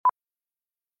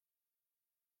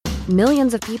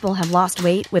Millions of people have lost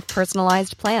weight with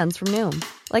personalized plans from Noom.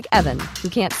 Like Evan, who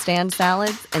can't stand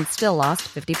salads and still lost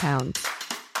 50 pounds.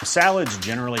 Salads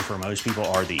generally for most people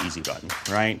are the easy button,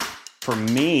 right? For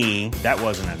me, that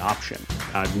wasn't an option.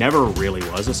 I never really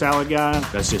was a salad guy.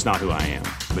 That's just not who I am.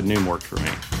 But Noom worked for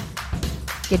me.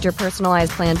 Get your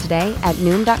personalized plan today at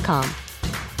Noom.com.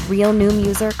 Real Noom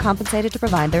user compensated to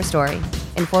provide their story.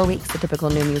 In 4 weeks, the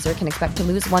typical Noom user can expect to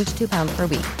lose 1 to 2 pounds per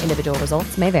week. Individual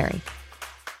results may vary.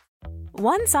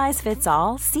 One size fits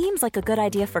all seems like a good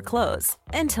idea for clothes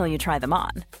until you try them on.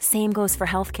 Same goes for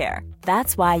healthcare.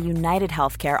 That's why United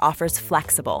Healthcare offers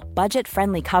flexible,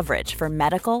 budget-friendly coverage for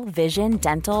medical, vision,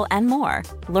 dental, and more.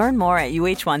 Learn more at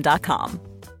uh1.com.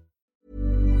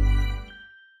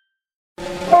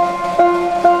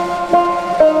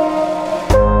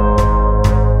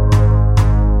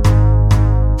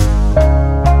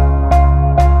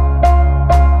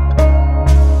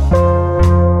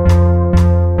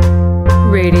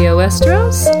 Radio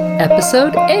Westeros,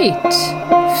 Episode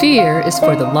 8. Fear is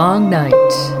for the Long Night.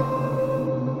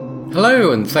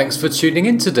 Hello and thanks for tuning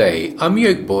in today. I'm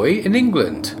Yolkboy in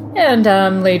England. And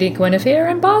I'm Lady Guinevere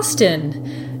in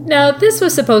Boston. Now, this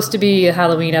was supposed to be a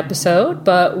Halloween episode,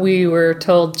 but we were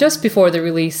told just before the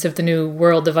release of the new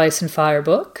World of Ice and Fire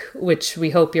book, which we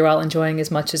hope you're all enjoying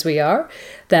as much as we are,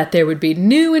 that there would be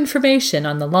new information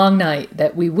on the Long Night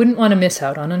that we wouldn't want to miss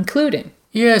out on including.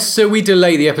 Yes, so we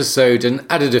delayed the episode and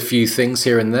added a few things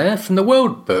here and there from the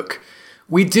World Book.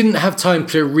 We didn't have time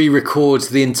to re-record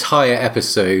the entire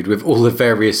episode with all the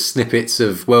various snippets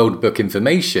of World Book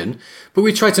information, but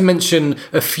we tried to mention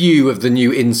a few of the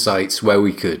new insights where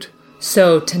we could.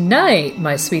 So tonight,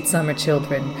 my sweet summer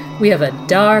children, we have a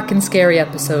dark and scary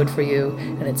episode for you,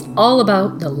 and it's all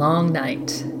about the Long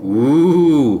Night.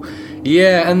 Ooh,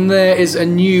 yeah, and there is a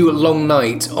new Long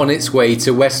Night on its way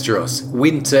to Westeros.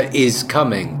 Winter is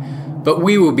coming. But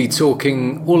we will be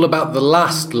talking all about the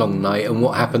last Long Night and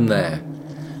what happened there.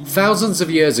 Thousands of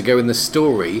years ago in the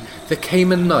story, there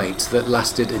came a night that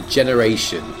lasted a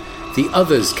generation. The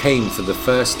others came for the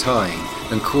first time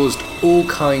and caused all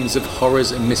kinds of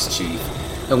horrors and mischief.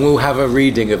 And we'll have a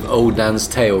reading of Old Nan's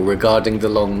tale regarding the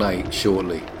Long Night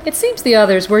shortly. It seems the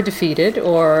others were defeated,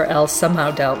 or else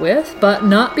somehow dealt with, but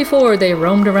not before they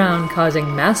roamed around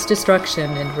causing mass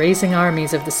destruction and raising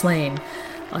armies of the slain.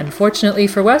 Unfortunately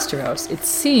for Westeros, it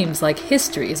seems like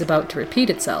history is about to repeat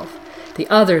itself. The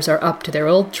others are up to their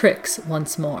old tricks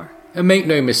once more. And make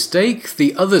no mistake,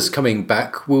 the others coming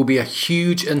back will be a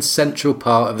huge and central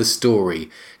part of the story,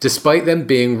 despite them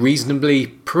being reasonably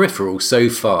peripheral so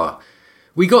far.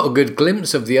 We got a good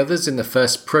glimpse of the others in the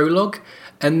first prologue,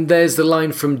 and there's the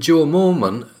line from Jorah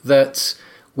Mormont that,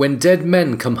 when dead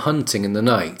men come hunting in the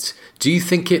night, do you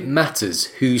think it matters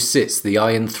who sits the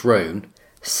Iron Throne?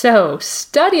 So,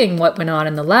 studying what went on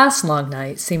in the last Long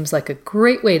Night seems like a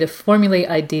great way to formulate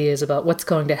ideas about what's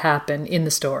going to happen in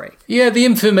the story. Yeah, the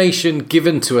information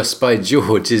given to us by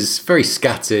George is very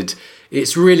scattered.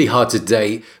 It's really hard to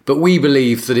date, but we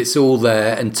believe that it's all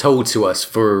there and told to us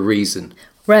for a reason.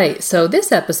 Right, so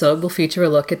this episode will feature a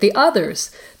look at the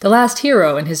others, the last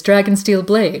hero and his Dragonsteel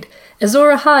blade,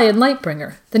 Azor Ahai and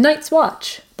Lightbringer, the Night's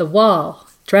Watch, the Wall,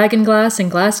 Dragonglass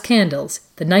and Glass Candles,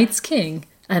 the Night's King,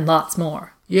 and lots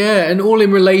more. Yeah, and all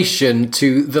in relation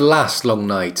to the last Long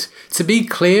Night. To be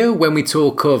clear, when we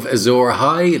talk of Azor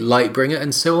Ahai, Lightbringer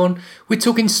and so on, we're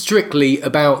talking strictly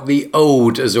about the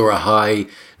old Azor Ahai,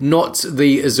 not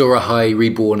the Azor Ahai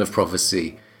reborn of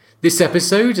prophecy. This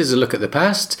episode is a look at the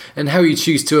past, and how you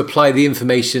choose to apply the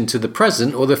information to the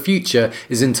present or the future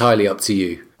is entirely up to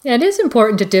you. Yeah, it is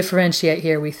important to differentiate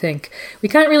here, we think. We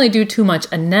can't really do too much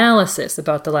analysis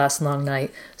about the last Long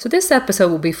Night, so this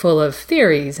episode will be full of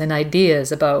theories and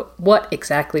ideas about what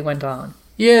exactly went on.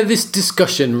 Yeah, this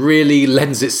discussion really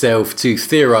lends itself to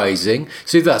theorising,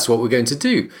 so that's what we're going to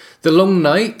do. The Long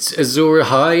Night, Azor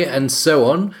Ahai, and so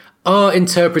on are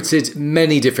interpreted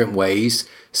many different ways,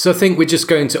 so I think we're just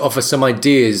going to offer some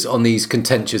ideas on these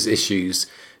contentious issues.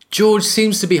 George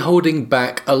seems to be holding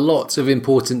back a lot of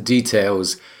important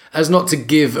details, as not to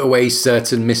give away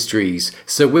certain mysteries,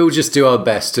 so we'll just do our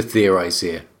best to theorise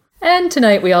here. And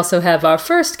tonight we also have our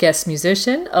first guest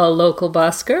musician, a local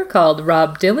busker called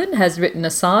Rob Dylan, has written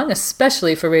a song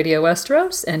especially for Radio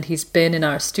Westeros, and he's been in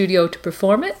our studio to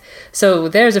perform it. So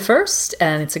there's a first,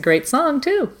 and it's a great song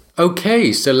too.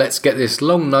 Okay, so let's get this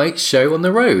Long Night show on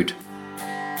the road.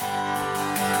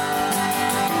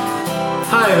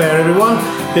 Hi there everyone,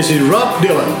 this is Rob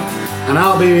Dylan, and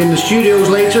I'll be in the studios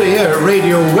later here at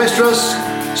Radio Westeros,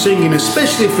 singing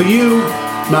especially for you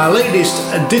my latest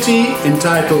ditty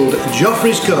entitled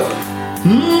Joffrey's Cup.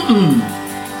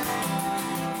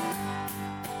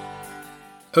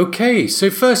 Okay, so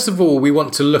first of all we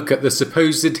want to look at the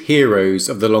supposed heroes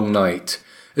of the Long Night,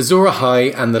 Azor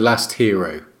Ahai and the Last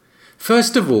Hero.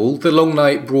 First of all, the Long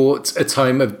Night brought a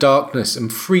time of darkness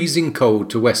and freezing cold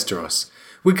to Westeros.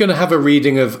 We're going to have a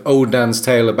reading of Old Nan's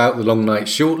Tale about the Long Night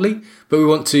shortly, but we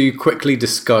want to quickly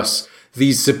discuss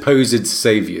these supposed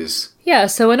saviours. Yeah,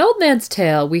 so in Old Nan's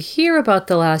Tale, we hear about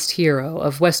the last hero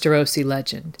of Westerosi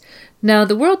legend. Now,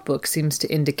 the World Book seems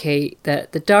to indicate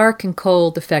that the dark and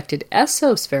cold affected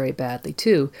Essos very badly,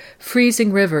 too,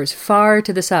 freezing rivers far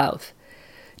to the south.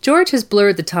 George has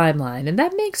blurred the timeline, and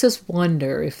that makes us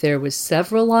wonder if there was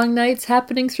several long nights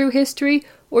happening through history,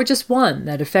 or just one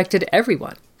that affected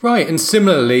everyone. Right, and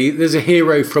similarly, there's a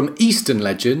hero from Eastern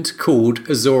legend called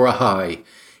Azor Ahai.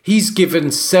 He's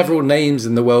given several names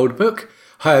in the World Book: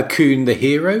 Hyakun the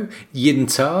Hero,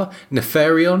 Yntar,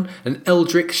 Neferion, and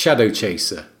Eldrick Shadow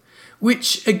Chaser,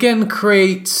 which again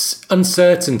creates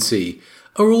uncertainty.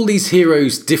 Are all these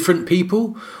heroes different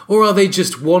people, or are they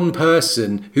just one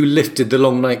person who lifted the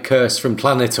Long Night curse from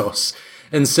Planetos,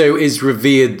 and so is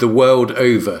revered the world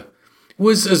over?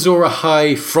 Was Azor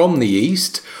Ahai from the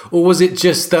East, or was it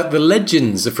just that the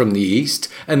legends are from the East,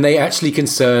 and they actually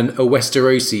concern a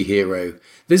Westerosi hero?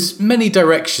 There's many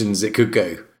directions it could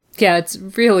go. Yeah, it's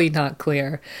really not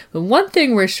clear. But one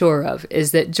thing we're sure of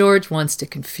is that George wants to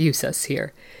confuse us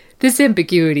here. This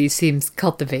ambiguity seems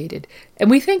cultivated, and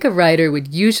we think a writer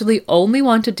would usually only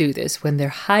want to do this when they're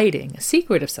hiding a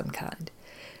secret of some kind.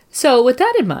 So, with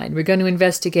that in mind, we're going to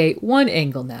investigate one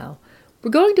angle now.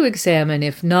 We're going to examine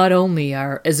if not only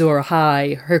are Azor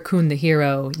Ahai, Hyakun the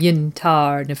Hero,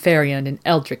 Yntar, Neferion, and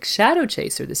Eldrick Shadow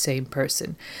Chaser the same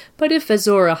person, but if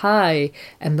Azor Ahai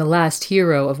and the last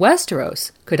hero of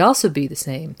Westeros could also be the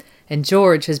same, and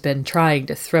George has been trying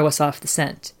to throw us off the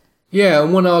scent. Yeah,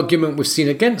 and one argument we've seen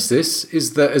against this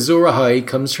is that Azor Ahai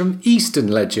comes from Eastern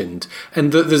legend,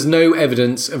 and that there's no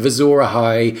evidence of Azor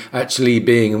Ahai actually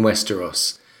being in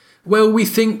Westeros. Well, we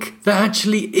think there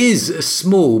actually is a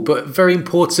small but very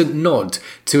important nod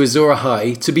to Azor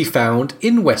Ahai to be found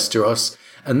in Westeros,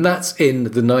 and that's in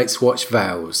the Night's Watch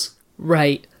vows.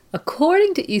 Right.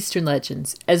 According to Eastern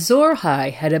legends, Azor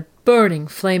Ahai had a burning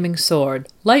flaming sword,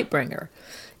 Lightbringer,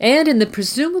 and in the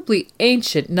presumably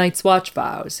ancient Night's Watch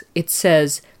vows, it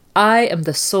says, "I am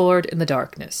the sword in the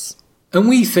darkness." And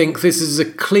we think this is a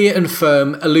clear and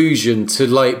firm allusion to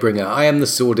Lightbringer, I am the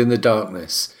sword in the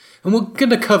darkness. And we're going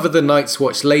to cover the Night's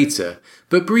Watch later,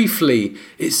 but briefly,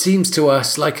 it seems to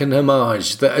us like an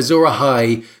homage that Azor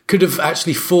Ahai could have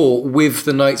actually fought with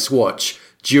the Night's Watch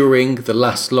during the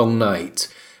last long night.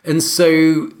 And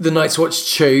so the Night's Watch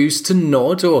chose to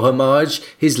nod or homage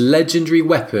his legendary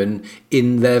weapon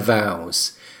in their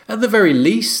vows. At the very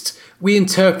least, we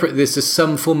interpret this as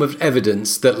some form of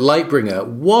evidence that Lightbringer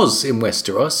was in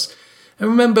Westeros. And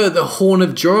remember, the Horn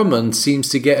of Joramun seems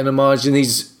to get an homage in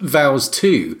these vows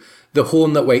too, the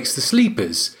horn that wakes the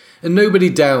sleepers. And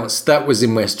nobody doubts that was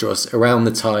in Westeros around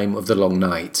the time of the Long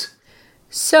Night.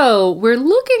 So, we're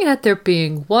looking at there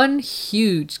being one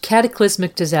huge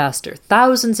cataclysmic disaster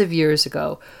thousands of years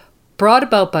ago, brought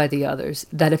about by the others,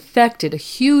 that affected a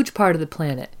huge part of the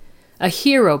planet. A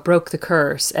hero broke the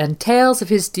curse, and tales of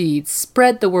his deeds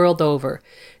spread the world over.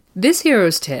 This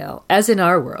hero's tale, as in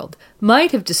our world,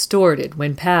 might have distorted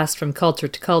when passed from culture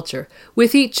to culture,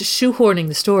 with each shoehorning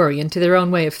the story into their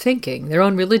own way of thinking, their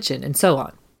own religion, and so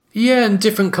on. Yeah, and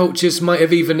different cultures might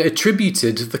have even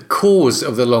attributed the cause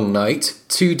of the Long Night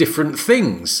to different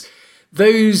things.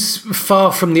 Those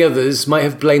far from the others might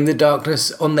have blamed the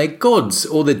darkness on their gods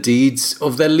or the deeds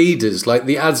of their leaders, like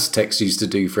the Aztecs used to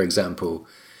do, for example.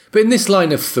 But in this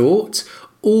line of thought,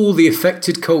 all the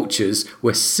affected cultures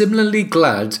were similarly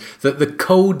glad that the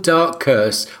cold, dark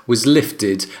curse was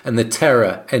lifted and the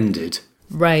terror ended.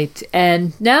 Right,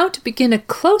 and now to begin a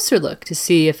closer look to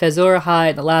see if Azor Ahai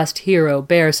and the Last Hero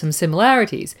bear some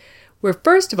similarities, we're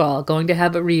first of all going to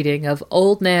have a reading of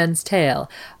Old Nan's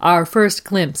Tale, our first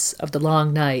glimpse of the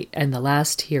Long Night and the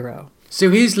Last Hero.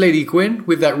 So here's Lady Gwyn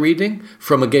with that reading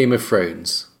from A Game of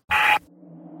Thrones.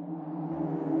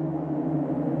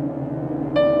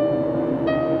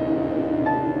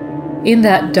 In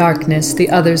that darkness the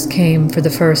others came for the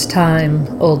first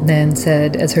time, Old Nan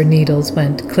said as her needles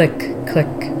went click, click,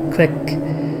 click.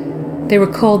 They were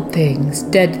cold things,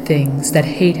 dead things that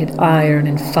hated iron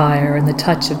and fire and the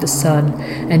touch of the sun,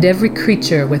 and every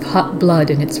creature with hot blood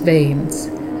in its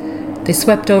veins. They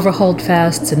swept over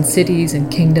holdfasts and cities and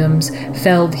kingdoms,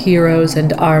 felled heroes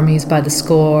and armies by the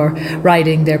score,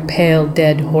 riding their pale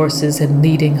dead horses and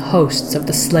leading hosts of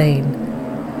the slain.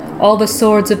 All the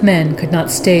swords of men could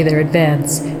not stay their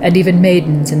advance, and even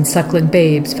maidens and suckling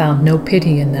babes found no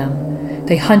pity in them.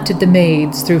 They hunted the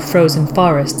maids through frozen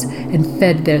forests and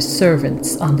fed their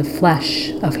servants on the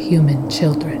flesh of human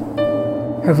children.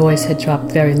 Her voice had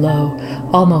dropped very low,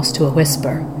 almost to a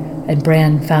whisper, and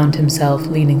Bran found himself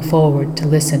leaning forward to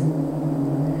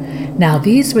listen. Now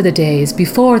these were the days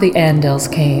before the Andals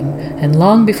came, and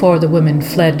long before the women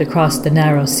fled across the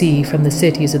narrow sea from the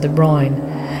cities of the Rhoyne,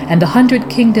 and the 100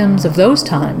 kingdoms of those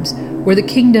times were the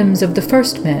kingdoms of the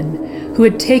first men, who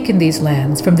had taken these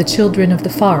lands from the children of the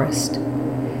forest.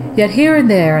 Yet here and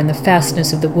there in the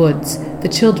fastness of the woods, the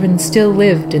children still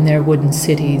lived in their wooden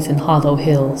cities and hollow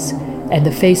hills, and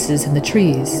the faces in the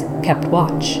trees kept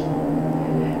watch.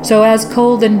 So as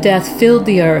cold and death filled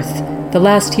the earth, the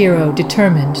last hero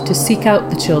determined to seek out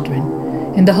the children,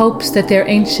 in the hopes that their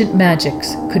ancient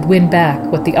magics could win back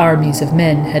what the armies of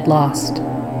men had lost.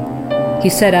 He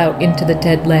set out into the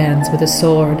dead lands with a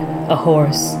sword, a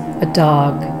horse, a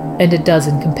dog, and a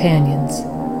dozen companions.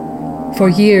 For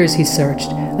years he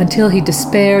searched, until he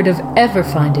despaired of ever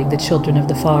finding the children of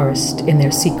the forest in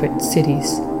their secret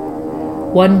cities.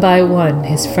 One by one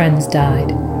his friends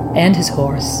died, and his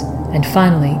horse, and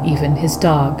finally even his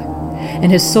dog,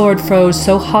 and his sword froze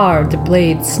so hard the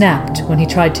blade snapped when he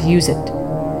tried to use it,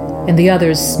 and the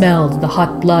others smelled the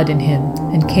hot blood in him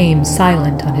and came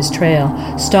silent on his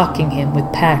trail, stalking him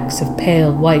with packs of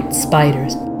pale white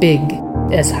spiders, big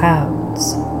as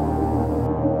hounds.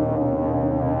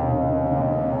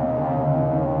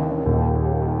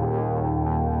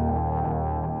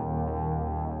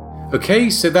 Okay,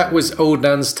 so that was Old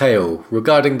Nan's Tale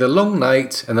regarding the Long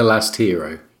Night and the Last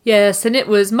Hero. Yes, and it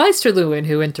was Meister Lewin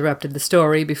who interrupted the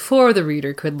story before the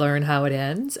reader could learn how it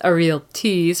ends. A real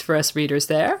tease for us readers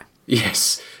there.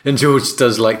 Yes, and George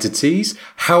does like to tease.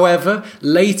 However,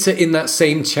 later in that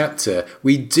same chapter,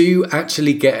 we do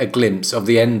actually get a glimpse of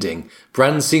the ending.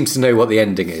 Bran seems to know what the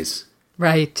ending is.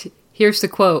 Right. Here's the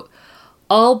quote.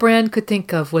 All Bran could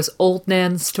think of was Old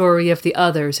Nan's story of the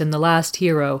others and the last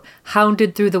hero,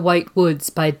 hounded through the white woods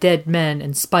by dead men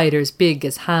and spiders big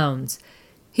as hounds.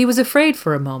 He was afraid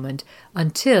for a moment,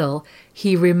 until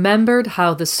he remembered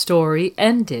how the story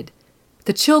ended.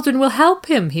 The children will help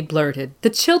him, he blurted. The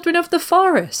children of the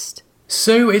forest.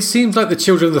 So it seems like the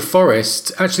children of the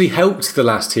forest actually helped the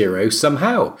last hero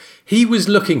somehow. He was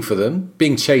looking for them,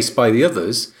 being chased by the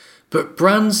others, but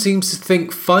Bran seems to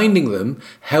think finding them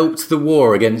helped the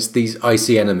war against these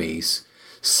icy enemies.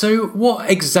 So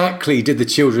what exactly did the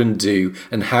children do,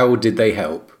 and how did they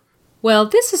help? Well,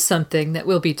 this is something that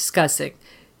we'll be discussing.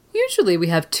 Usually we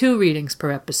have 2 readings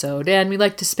per episode, and we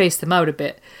like to space them out a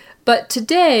bit. But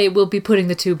today we'll be putting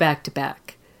the 2 back to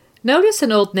back. Notice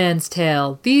in Old Nan's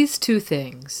Tale these 2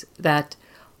 things, that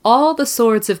all the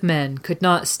swords of men could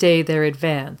not stay their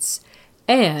advance,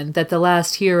 and that the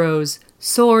last hero's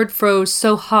sword froze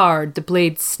so hard the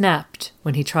blade snapped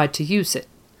when he tried to use it.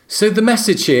 So the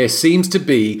message here seems to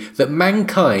be that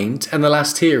mankind and the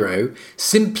last hero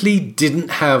simply didn't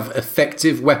have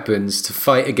effective weapons to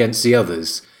fight against the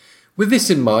others. With this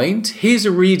in mind, here's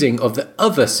a reading of the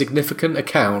other significant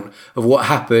account of what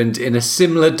happened in a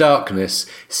similar darkness,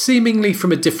 seemingly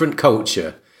from a different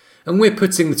culture. And we're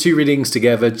putting the 2 readings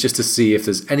together just to see if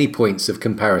there's any points of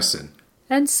comparison.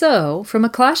 And so, from A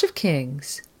Clash of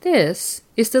Kings, this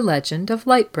is the legend of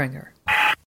Lightbringer.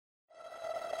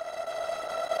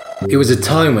 It was a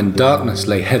time when darkness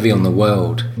lay heavy on the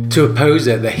world. To oppose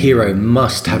it, the hero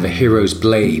must have a hero's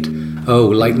blade,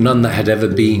 like none that had ever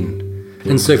been.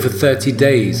 And so for 30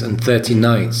 days and 30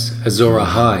 nights, Azor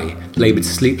Ahai laboured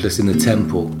sleepless in the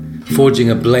temple, forging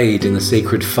a blade in the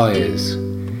sacred fires.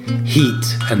 Heat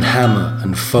and hammer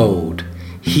and fold,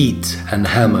 heat and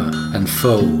hammer and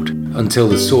fold, until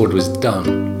the sword was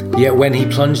done. Yet when he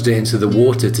plunged it into the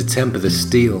water to temper the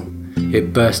steel,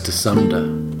 it burst asunder.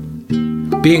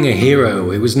 Being a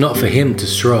hero, it was not for him to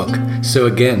shrug, so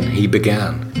again he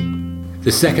began.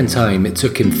 The second time it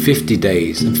took him 50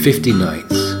 days and 50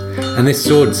 nights, and this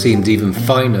sword seemed even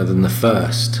finer than the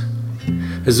first.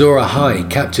 Azor Ahai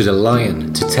captured a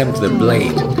lion to temper the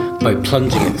blade by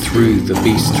plunging it through the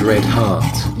beast's red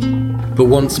heart. But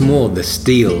once more the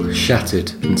steel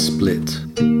shattered and split.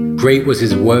 Great was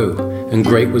his woe, and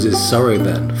great was his sorrow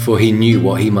then, for he knew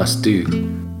what he must do.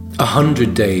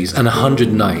 100 days and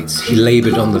 100 nights he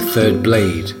laboured on the third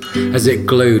blade. As it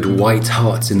glowed white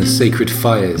hot in the sacred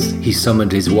fires, he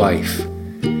summoned his wife.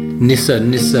 Nissa,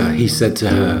 Nissa, he said to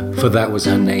her, for that was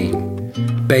her name.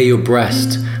 Bare your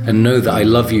breast, and know that I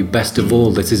love you best of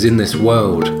all that is in this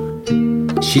world.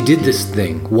 She did this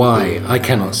thing, why, I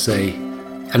cannot say.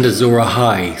 And Azor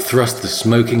Ahai thrust the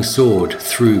smoking sword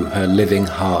through her living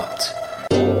heart.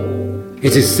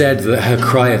 It is said that her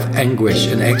cry of anguish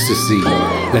and ecstasy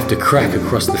left a crack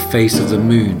across the face of the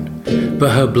moon,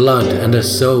 But her blood and her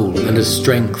soul and her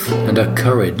strength and her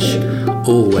courage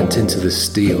all went into the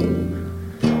steel.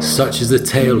 Such is the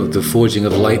tale of the forging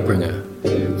of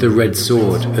Lightbringer, the red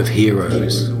sword of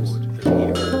heroes.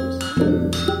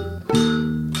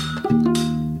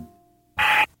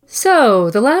 So,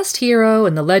 The Last Hero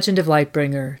and The Legend of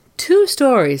Lightbringer, two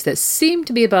stories that seem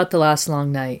to be about the last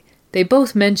long night. They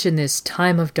both mention this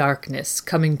time of darkness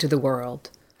coming to the world.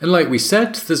 And like we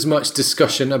said, there's much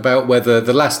discussion about whether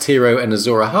The Last Hero and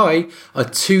Azor Ahai are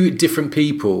two different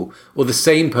people or the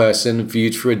same person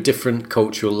viewed through a different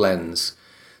cultural lens.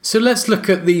 So let's look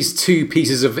at these two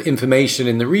pieces of information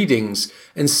in the readings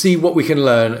and see what we can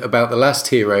learn about The Last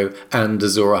Hero and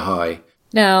Azor Ahai.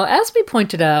 Now, as we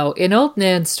pointed out, in Old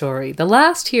Nan's story, the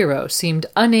last hero seemed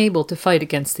unable to fight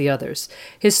against the others.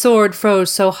 His sword froze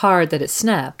so hard that it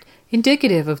snapped,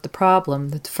 indicative of the problem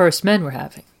that the first men were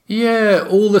having. Yeah,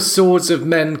 all the swords of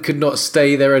men could not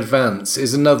stay their advance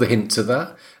is another hint to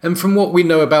that. And from what we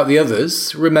know about the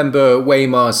others, remember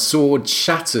Waymar's sword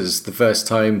shatters the first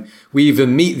time we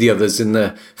even meet the others in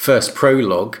the first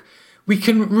prologue. We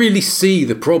can really see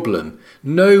the problem.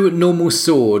 No normal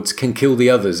sword can kill the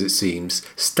others, it seems.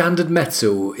 Standard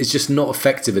metal is just not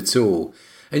effective at all.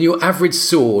 And your average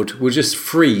sword will just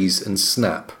freeze and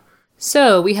snap.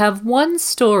 So, we have one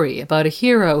story about a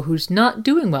hero who's not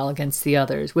doing well against the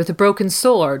others, with a broken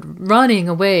sword, running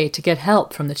away to get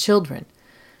help from the children.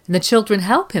 And the children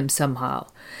help him somehow.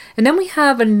 And then we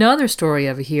have another story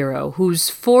of a hero who's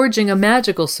forging a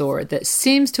magical sword that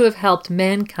seems to have helped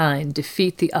mankind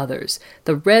defeat the others,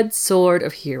 the Red Sword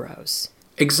of Heroes.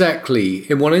 Exactly.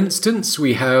 In one instance,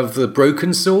 we have the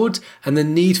broken sword and the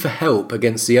need for help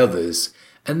against the others.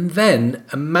 And then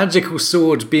a magical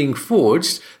sword being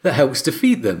forged that helps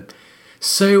defeat them.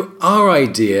 So our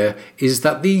idea is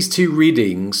that these two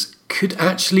readings could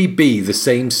actually be the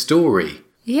same story.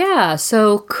 Yeah,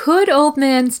 so could Old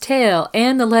Nan's Tale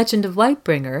and The Legend of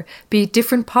Lightbringer be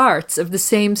different parts of the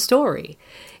same story?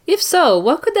 If so,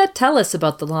 what could that tell us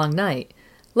about the long night?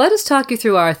 Let us talk you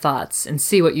through our thoughts and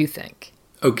see what you think.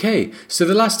 Okay, so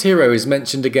the last hero is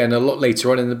mentioned again a lot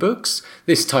later on in the books,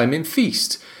 this time in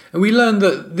Feast. And we learn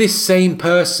that this same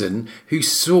person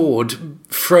whose sword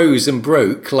froze and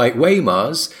broke like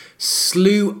Waymar's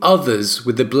slew others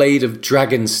with the blade of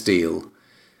dragon steel.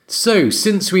 So,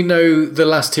 since we know the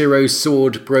last hero's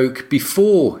sword broke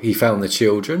before he found the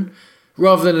children,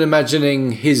 rather than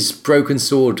imagining his broken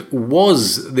sword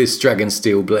was this dragon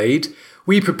steel blade,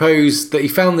 we propose that he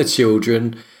found the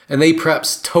children and they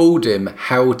perhaps told him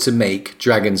how to make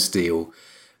dragon steel.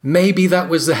 Maybe that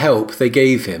was the help they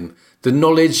gave him, the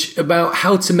knowledge about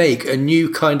how to make a new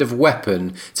kind of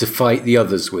weapon to fight the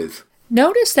others with.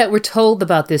 Notice that we're told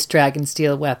about this dragon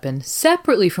steel weapon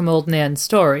separately from Old Nan's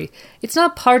story. It's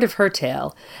not part of her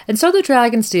tale, and so the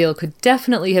dragon steel could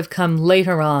definitely have come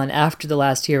later on after the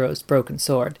last hero's broken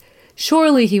sword.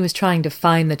 Surely he was trying to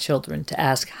find the children to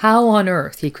ask how on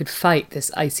earth he could fight this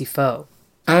icy foe.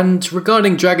 And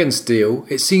regarding dragon steel,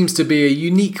 it seems to be a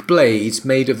unique blade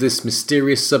made of this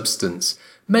mysterious substance,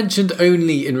 mentioned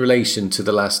only in relation to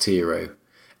the last hero.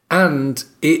 And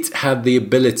it had the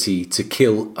ability to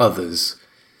kill others.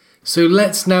 So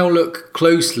let's now look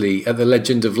closely at the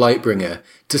Legend of Lightbringer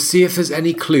to see if there's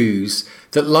any clues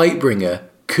that Lightbringer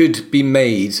could be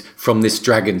made from this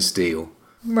dragon steel.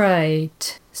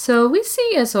 Right. So we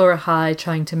see Azor Ahai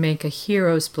trying to make a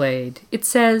hero's blade. It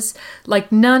says,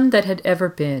 like none that had ever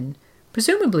been,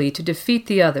 presumably to defeat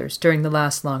the others during the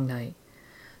last long night.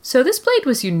 So this blade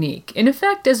was unique. In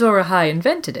effect, Azor Ahai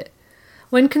invented it.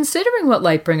 When considering what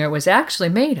Lightbringer was actually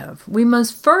made of, we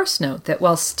must first note that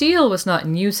while steel was not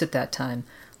in use at that time,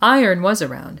 iron was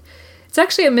around. It's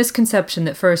actually a misconception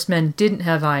that first men didn't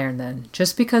have iron then.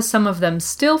 Just because some of them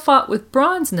still fought with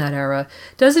bronze in that era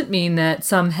doesn't mean that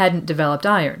some hadn't developed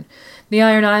iron. The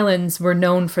Iron Islands were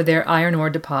known for their iron ore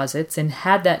deposits and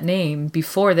had that name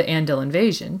before the Andal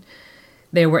invasion.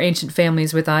 There were ancient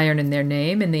families with iron in their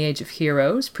name in the Age of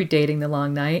Heroes, predating the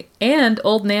Long Night, and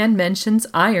Old Nan mentions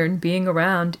iron being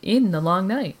around in the Long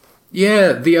Night.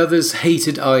 Yeah, the others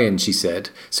hated iron, she said,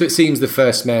 so it seems the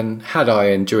first men had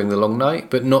iron during the Long Night,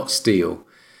 but not steel.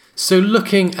 So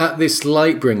looking at this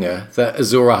Lightbringer that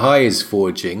Azor Ahai is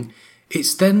forging,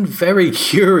 it's then very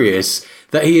curious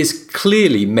that he is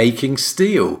clearly making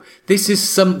steel. This is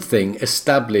something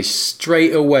established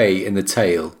straight away in the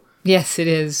tale. Yes, it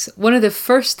is. One of the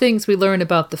first things we learn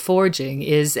about the forging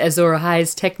is Azor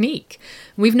Ahai's technique.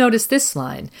 We've noticed this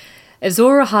line.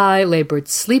 Azor Ahai labored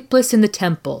sleepless in the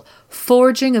temple,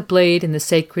 forging a blade in the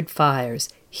sacred fires.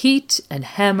 Heat and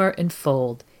hammer and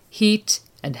fold. Heat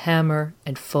and hammer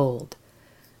and fold.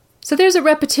 So there's a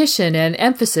repetition and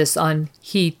emphasis on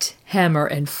heat, hammer,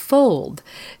 and fold.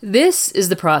 This is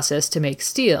the process to make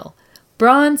steel.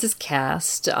 Bronze is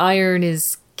cast, iron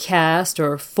is cast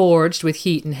or forged with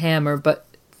heat and hammer, but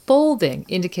folding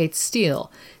indicates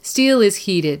steel. Steel is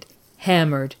heated,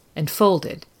 hammered, and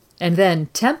folded, and then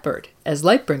tempered, as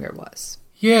Lightbringer was.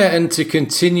 Yeah, and to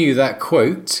continue that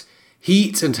quote,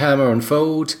 heat and hammer and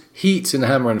fold, heat and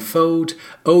hammer and fold,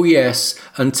 oh yes,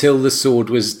 until the sword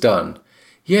was done.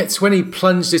 Yet when he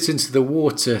plunged it into the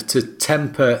water to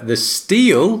temper the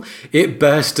steel, it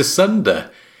burst asunder.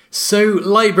 So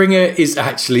Lightbringer is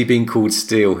actually being called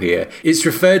steel here. It's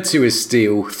referred to as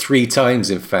steel 3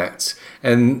 times in fact,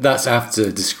 and that's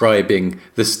after describing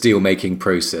the steel-making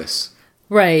process.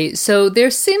 Right, so there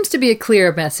seems to be a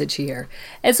clear message here.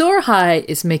 Azor Ahai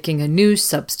is making a new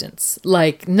substance,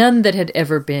 like none that had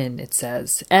ever been, it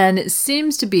says, and it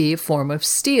seems to be a form of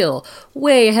steel,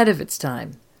 way ahead of its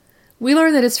time. We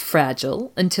learn that it's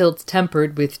fragile until it's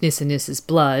tempered with Nissa Nissa's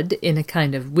blood in a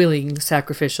kind of willing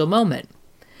sacrificial moment.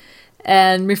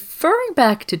 And referring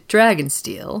back to dragon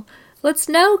steel, let's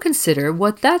now consider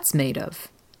what that's made of.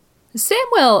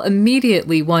 Samwell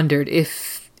immediately wondered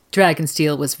if dragon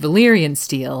steel was Valyrian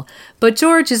steel, but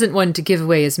George isn't one to give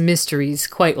away his mysteries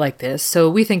quite like this, so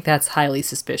we think that's highly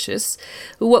suspicious.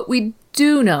 What we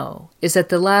do know is that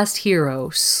the last hero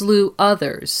slew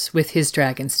others with his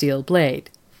dragon steel blade.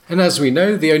 And as we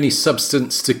know, the only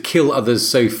substance to kill others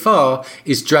so far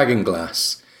is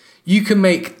dragonglass. You can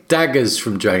make daggers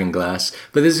from dragonglass,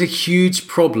 but there's a huge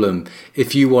problem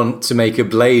if you want to make a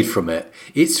blade from it.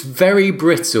 It's very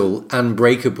brittle and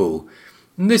breakable.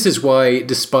 And this is why,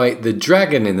 despite the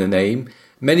dragon in the name,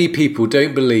 many people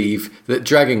don't believe that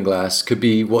dragonglass could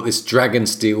be what this dragon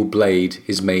steel blade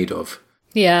is made of.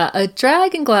 Yeah, a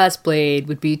dragonglass blade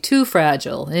would be too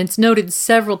fragile, and it's noted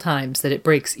several times that it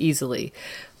breaks easily.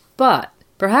 But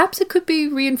perhaps it could be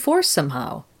reinforced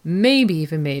somehow, maybe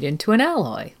even made into an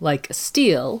alloy, like a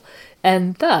steel,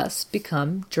 and thus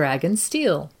become dragon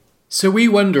steel. So we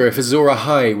wonder if Azor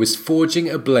Ahai was forging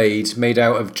a blade made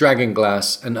out of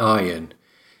dragonglass and iron.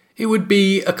 It would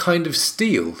be a kind of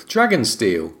steel, dragon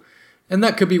steel. And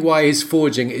that could be why his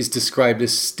forging is described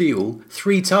as steel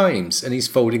 3 times and he's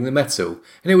folding the metal.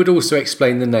 And it would also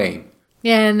explain the name.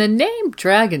 Yeah, and the name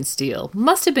dragon steel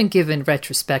must have been given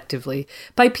retrospectively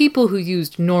by people who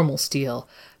used normal steel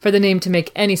for the name to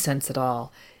make any sense at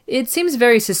all. It seems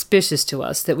very suspicious to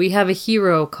us that we have a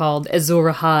hero called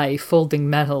Azor Ahai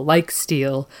folding metal like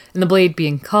steel, and the blade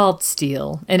being called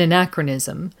steel, an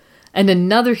anachronism, and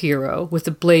another hero with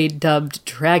a blade dubbed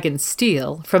Dragon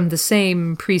Steel from the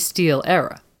same pre-steel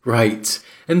era. Right,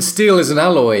 and steel is an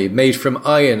alloy made from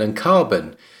iron and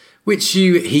carbon, which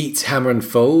you heat, hammer and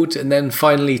fold, and then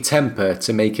finally temper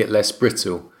to make it less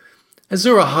brittle.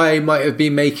 Azor Ahai might have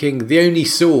been making the only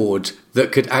sword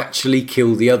that could actually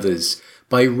kill the others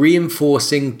by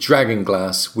reinforcing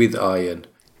dragonglass with iron.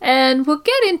 And we'll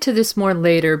get into this more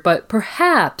later, but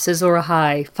perhaps Azor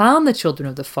Ahai found the Children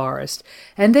of the Forest,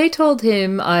 and they told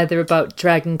him either about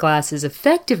dragonglass's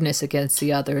effectiveness against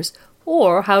the others,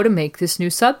 or how to make this new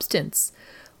substance.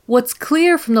 What's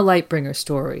clear from the Lightbringer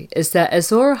story is that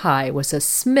Azor Ahai was a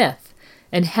smith,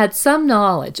 and had some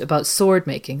knowledge about sword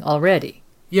making already.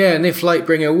 Yeah, and if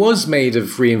Lightbringer was made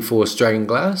of reinforced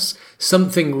dragonglass,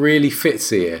 something really fits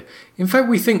here. In fact,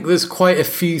 we think there's quite a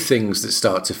few things that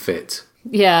start to fit.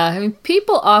 Yeah,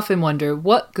 people often wonder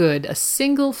what good a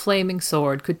single flaming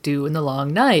sword could do in the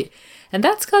long night, and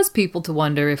that's caused people to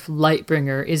wonder if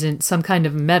Lightbringer isn't some kind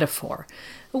of metaphor.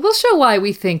 We'll show why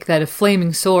we think that a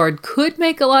flaming sword could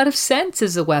make a lot of sense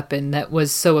as a weapon that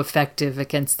was so effective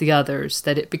against the others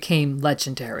that it became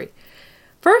legendary.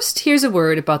 First, here's a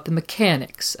word about the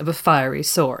mechanics of a fiery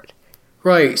sword.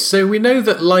 Right, so we know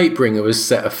that Lightbringer was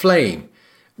set aflame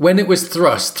when it was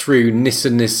thrust through Nissa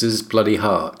Nissa's bloody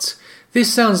heart.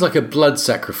 This sounds like a blood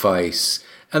sacrifice,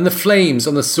 and the flames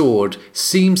on the sword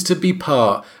seems to be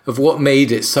part of what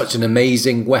made it such an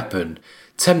amazing weapon,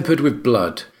 tempered with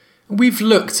blood. We've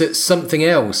looked at something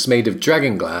else made of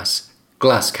dragonglass,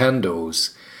 glass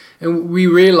candles, and we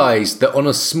realised that on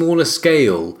a smaller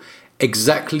scale,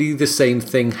 exactly the same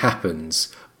thing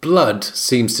happens. Blood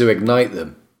seems to ignite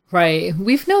them. Right,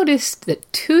 we've noticed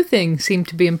that 2 things seem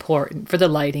to be important for the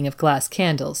lighting of glass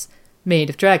candles, made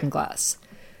of dragonglass.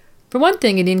 For one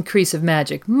thing, an increase of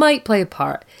magic might play a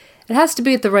part. It has to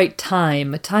be at the right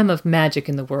time, a time of magic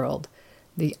in the world.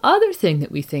 The other thing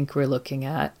that we think we're looking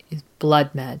at is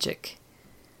blood magic.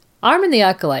 Armin the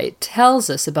Acolyte tells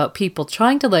us about people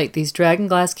trying to light these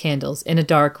dragonglass candles in a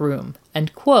dark room,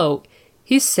 and, quote,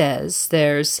 he says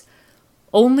there's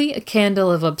only a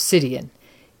candle of obsidian.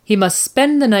 He must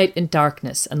spend the night in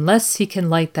darkness unless he can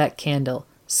light that candle.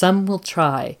 Some will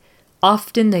try.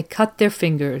 Often they cut their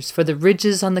fingers, for the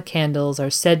ridges on the candles are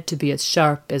said to be as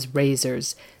sharp as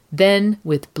razors. Then,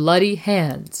 with bloody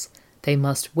hands, they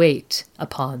must wait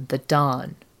upon the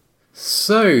dawn.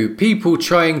 So, people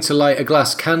trying to light a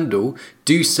glass candle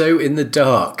do so in the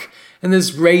dark, and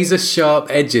there's razor-sharp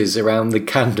edges around the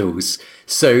candles,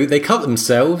 so they cut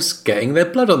themselves, getting their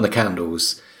blood on the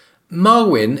candles.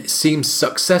 Marwyn seems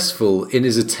successful in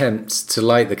his attempts to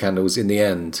light the candles in the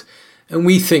end, and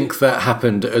we think that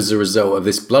happened as a result of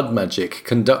this blood magic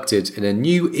conducted in a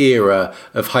new era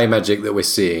of high magic that we're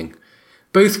seeing.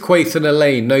 Both Quaithe and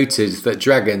Elaine noted that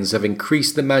dragons have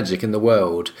increased the magic in the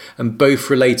world, and both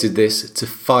related this to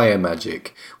fire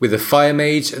magic, with a fire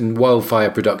mage and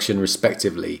wildfire production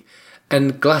respectively,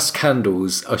 and glass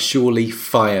candles are surely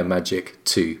fire magic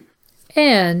too.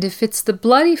 And if it's the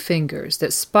bloody fingers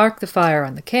that spark the fire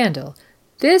on the candle,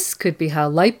 this could be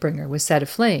how Lightbringer was set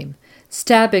aflame,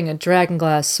 stabbing a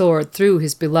dragonglass sword through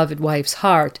his beloved wife's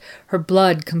heart, her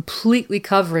blood completely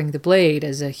covering the blade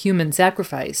as a human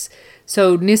sacrifice,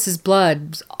 so Niss's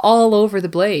blood was all over the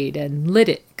blade and lit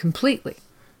it completely.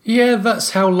 Yeah,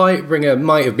 that's how Lightbringer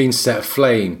might have been set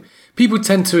aflame. People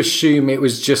tend to assume it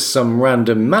was just some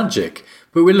random magic,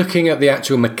 but we're looking at the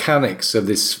actual mechanics of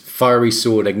this fiery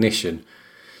sword ignition.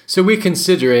 So we're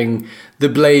considering the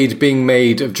blade being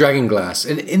made of dragonglass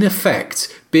and in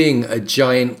effect being a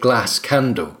giant glass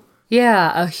candle.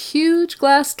 Yeah, a huge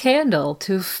glass candle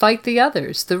to fight the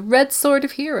others, the Red Sword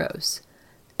of Heroes.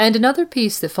 And another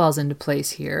piece that falls into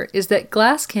place here is that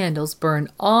glass candles burn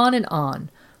on and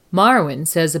on. Marwyn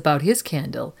says about his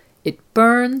candle, it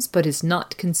burns but is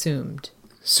not consumed.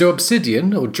 So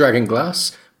obsidian, or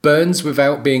dragonglass, burns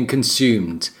without being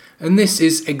consumed. And this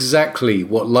is exactly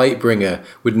what Lightbringer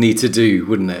would need to do,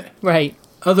 wouldn't it? Right.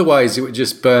 Otherwise it would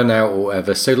just burn out or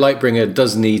whatever, so Lightbringer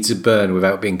does need to burn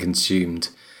without being consumed.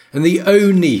 And the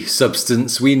only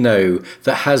substance we know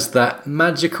that has that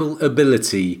magical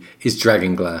ability is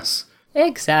dragonglass.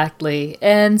 Exactly.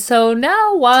 And so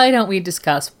now why don't we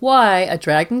discuss why a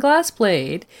dragonglass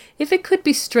blade, if it could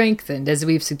be strengthened as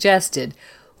we've suggested,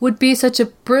 would be such a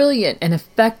brilliant and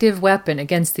effective weapon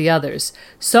against the others,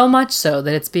 so much so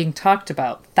that it's being talked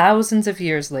about thousands of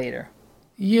years later.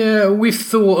 Yeah, we've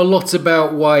thought a lot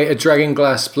about why a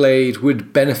dragonglass blade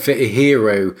would benefit a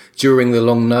hero during the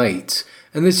long night,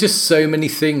 and there's just so many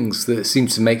things that seem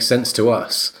to make sense to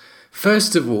us.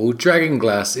 First of all,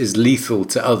 dragonglass is lethal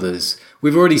to others.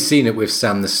 We've already seen it with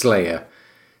Sam the Slayer.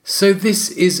 So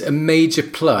this is a major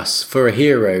plus for a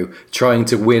hero trying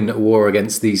to win a war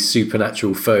against these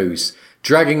supernatural foes.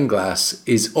 Dragonglass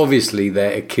is obviously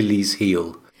their Achilles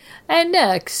heel. And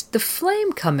next, the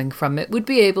flame coming from it would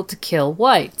be able to kill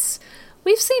wights.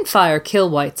 We've seen fire kill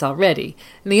wights already,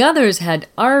 and the others had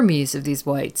armies of these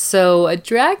wights, so a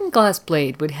dragonglass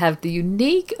blade would have the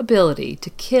unique ability to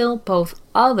kill both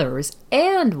others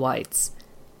and wights.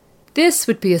 This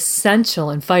would be essential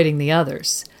in fighting the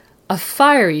others. A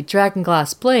fiery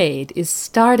dragonglass blade is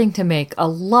starting to make a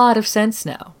lot of sense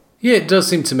now. Yeah, it does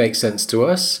seem to make sense to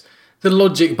us. The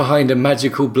logic behind a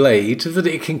magical blade that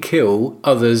it can kill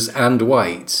others and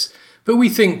wights. But we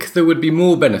think there would be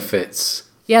more benefits.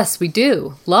 Yes, we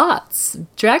do. Lots.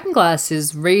 Dragonglass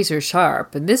is razor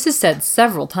sharp, and this is said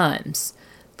several times.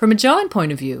 From a John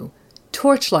point of view,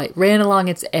 torchlight ran along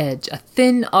its edge, a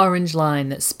thin orange line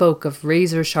that spoke of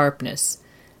razor sharpness.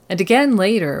 And again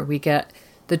later we get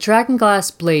the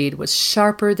dragonglass blade was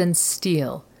sharper than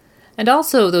steel. And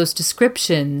also those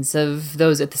descriptions of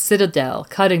those at the Citadel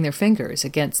cutting their fingers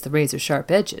against the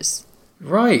razor-sharp edges.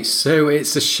 Right, so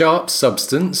it's a sharp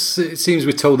substance. It seems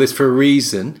we're told this for a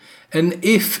reason. And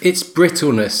if its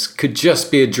brittleness could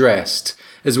just be addressed,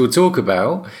 as we'll talk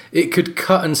about, it could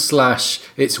cut and slash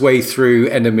its way through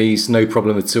enemies no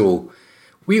problem at all.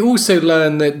 We also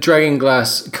learn that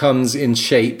dragonglass comes in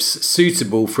shapes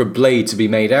suitable for a blade to be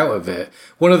made out of it.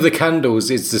 One of the candles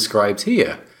is described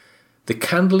here. The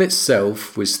candle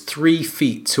itself was 3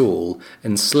 feet tall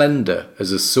and slender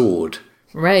as a sword.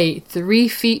 Right, 3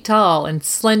 feet tall and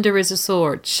slender as a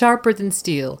sword, sharper than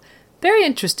steel. Very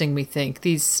interesting, we think,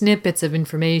 these snippets of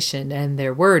information and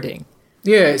their wording.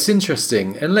 Yeah, it's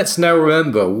interesting, and let's now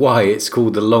remember why it's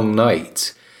called the Long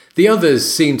Night. The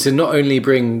others seem to not only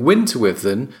bring winter with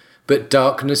them, but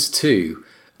darkness too.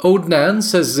 Old Nan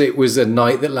says it was a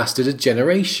night that lasted a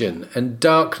generation, and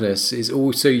darkness is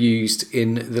also used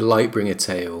in the Lightbringer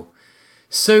tale.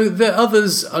 So the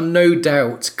others are no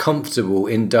doubt comfortable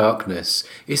in darkness.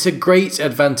 It's a great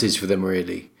advantage for them,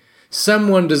 really. Sam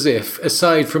wonders if,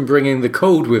 aside from bringing the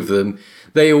cold with them,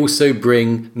 they also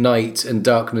bring night and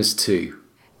darkness too.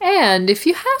 And if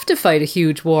you have to fight a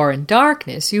huge war in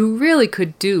darkness, you really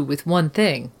could do with one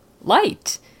thing: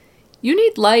 light. You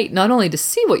need light not only to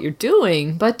see what you're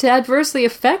doing, but to adversely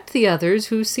affect the others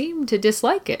who seem to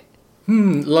dislike it.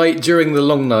 Light during the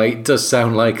long night does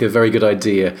sound like a very good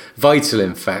idea, vital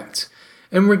in fact.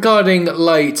 And regarding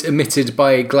light emitted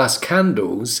by glass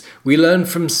candles, we learn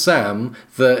from Sam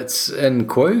that, end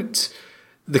quote,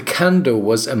 the candle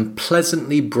was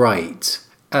unpleasantly bright,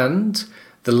 and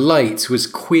the light was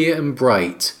queer and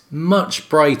bright, much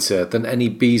brighter than any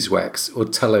beeswax or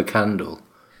tallow candle.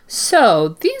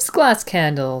 So, these glass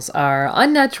candles are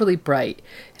unnaturally bright.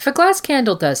 If a glass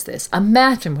candle does this,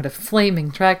 imagine what a flaming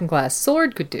dragonglass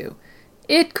sword could do.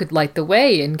 It could light the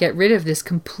way and get rid of this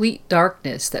complete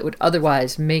darkness that would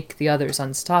otherwise make the others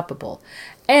unstoppable,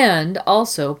 and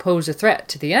also pose a threat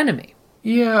to the enemy.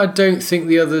 Yeah, I don't think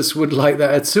the others would like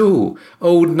that at all.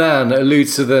 Old Nan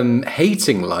alludes to them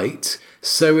hating light,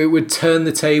 so it would turn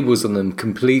the tables on them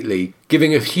completely,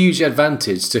 giving a huge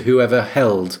advantage to whoever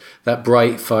held that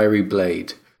bright fiery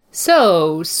blade.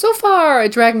 So far a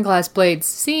dragonglass blade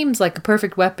seems like a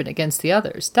perfect weapon against the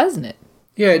others, doesn't it?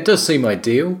 Yeah, it does seem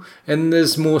ideal, and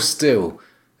there's more still.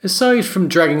 Aside from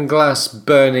dragonglass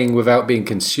burning without being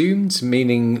consumed,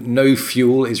 meaning no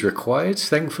fuel is required,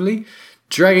 thankfully,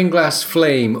 dragonglass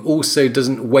flame also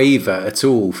doesn't waver at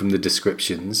all from the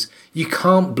descriptions. You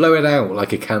can't blow it out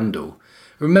like a candle.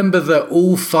 Remember that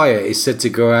all fire is said to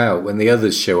go out when the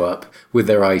others show up with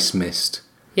their ice mist.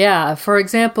 Yeah, for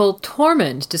example,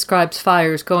 Tormund describes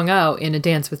fires going out in A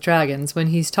Dance with Dragons when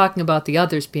he's talking about the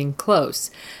others being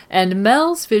close, and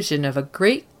Mel's vision of a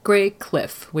great grey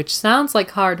cliff, which sounds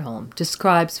like Hardhome,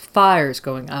 describes fires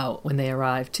going out when they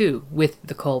arrive too, with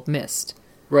the cold mist.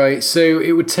 Right, so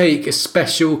it would take a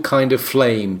special kind of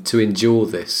flame to endure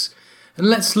this. And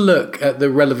let's look at the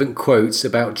relevant quotes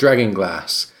about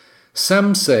dragonglass.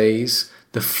 Sam says,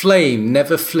 "The flame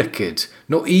never flickered,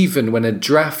 not even when a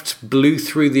draught blew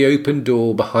through the open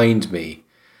door behind me."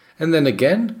 And then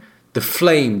again, "The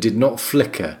flame did not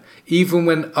flicker, even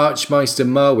when Archmeister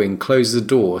Marwyn closed the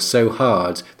door so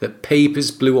hard that papers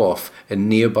blew off a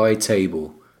nearby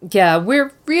table." Yeah,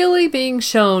 we're really being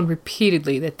shown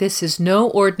repeatedly that this is no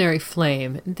ordinary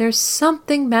flame. There's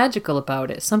something magical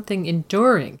about it, something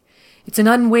enduring. It's an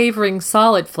unwavering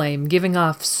solid flame giving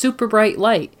off super bright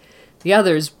light. The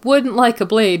others wouldn't like a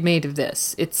blade made of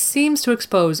this. It seems to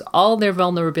expose all their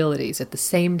vulnerabilities at the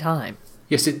same time.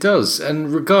 Yes, it does.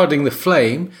 And regarding the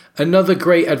flame, another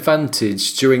great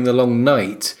advantage during the long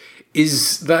night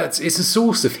is that it's a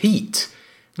source of heat.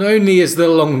 Not only is the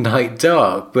long night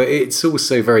dark, but it's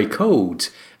also very cold.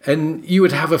 And you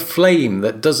would have a flame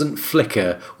that doesn't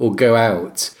flicker or go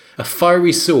out. A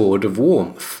fiery sword of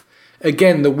warmth.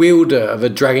 Again, the wielder of a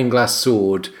dragonglass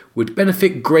sword would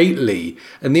benefit greatly,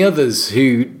 and the others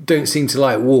who don't seem to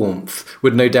like warmth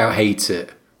would no doubt hate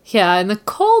it. Yeah, and the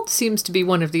cold seems to be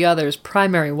one of the others'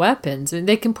 primary weapons, and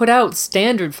they can put out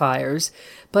standard fires,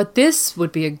 but this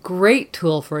would be a great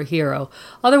tool for a hero.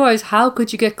 Otherwise, how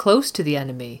could you get close to the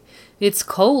enemy? It's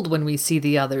cold when we see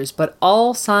the others, but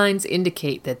all signs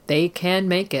indicate that they can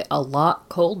make it a lot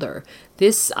colder.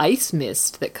 This ice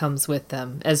mist that comes with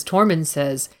them, as Tormund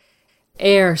says,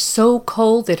 "Air so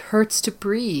cold it hurts to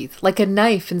breathe, like a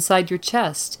knife inside your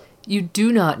chest. You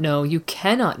do not know, you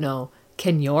cannot know.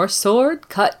 Can your sword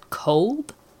cut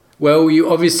cold?" Well, you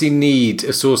obviously need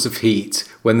a source of heat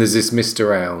when there's this mist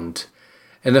around.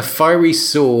 And a fiery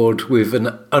sword with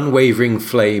an unwavering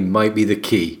flame might be the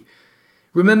key.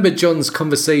 Remember Jon's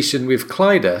conversation with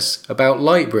Clydas about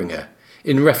Lightbringer,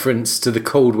 in reference to the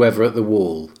cold weather at the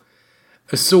wall.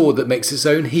 A sword that makes its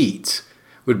own heat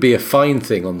would be a fine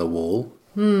thing on the wall.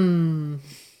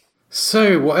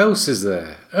 So, what else is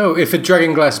there? Oh, if a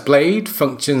dragonglass blade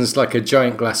functions like a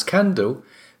giant glass candle,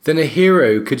 then a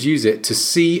hero could use it to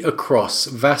see across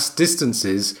vast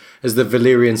distances as the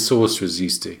Valyrian sorcerers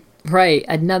used to. Right,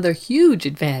 another huge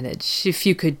advantage. If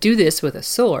you could do this with a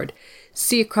sword,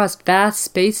 see across vast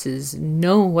spaces,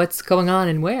 know what's going on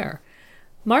and where.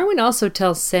 Marwyn also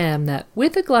tells Sam that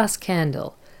with a glass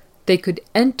candle, they could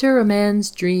enter a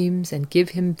man's dreams and give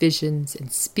him visions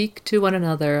and speak to one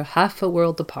another half a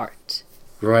world apart.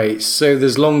 Right, so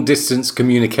there's long-distance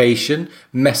communication,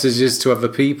 messages to other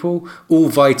people, all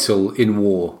vital in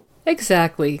war.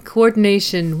 Exactly.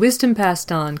 Coordination, wisdom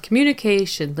passed on,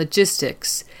 communication,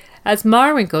 logistics. As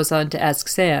Marwyn goes on to ask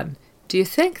Sam, "Do you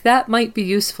think that might be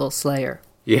useful, Slayer?"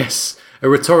 Yes, a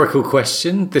rhetorical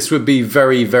question. This would be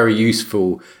very, very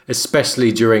useful,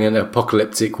 especially during an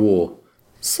apocalyptic war.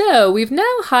 So, we've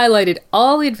now highlighted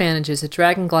all the advantages a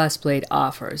Dragonglass blade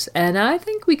offers, and I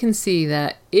think we can see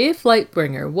that if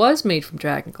Lightbringer was made from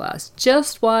Dragonglass,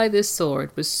 just why this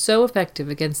sword was so effective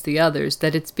against the others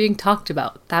that it's being talked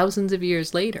about thousands of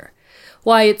years later.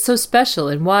 Why it's so special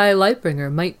and why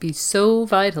Lightbringer might be so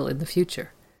vital in the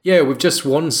future. Yeah, with just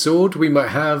one sword, we might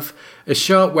have a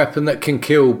sharp weapon that can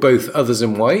kill both others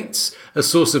and wights, a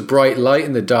source of bright light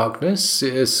in the darkness,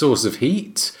 a source of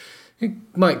heat. It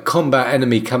might combat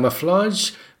enemy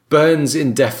camouflage, burns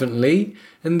indefinitely,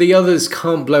 and the others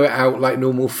can't blow it out like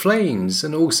normal flames,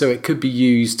 and also it could be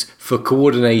used for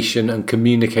coordination and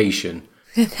communication.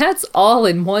 That's all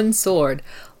in one sword.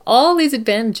 All these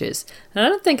advantages. And I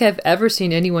don't think I've ever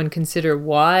seen anyone consider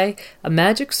why a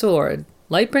magic sword,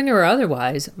 Lightbringer or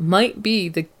otherwise, might be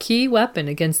the key weapon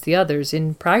against the others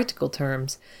in practical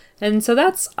terms. And so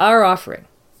that's our offering.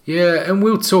 Yeah, and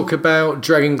we'll talk about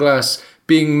Dragonglass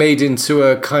being made into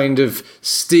a kind of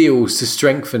steel to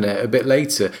strengthen it a bit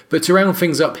later. But to round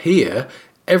things up here,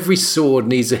 every sword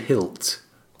needs a hilt.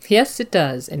 Yes, it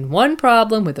does. And one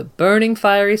problem with a burning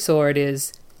fiery sword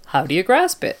is, how do you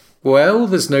grasp it? Well,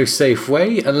 there's no safe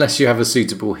way unless you have a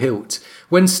suitable hilt.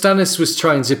 When Stannis was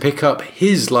trying to pick up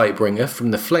his Lightbringer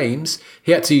from the flames,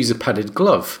 he had to use a padded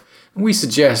glove. We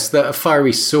suggest that a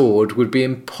fiery sword would be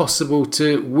impossible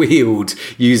to wield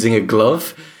using a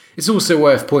glove. It's also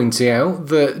worth pointing out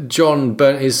that Jon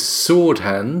burnt his sword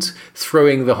hand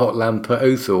throwing the hot lamp at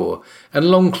Othor, and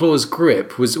Longclaw's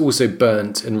grip was also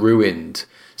burnt and ruined.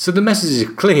 So the message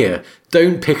is clear: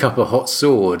 don't pick up a hot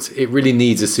sword, it really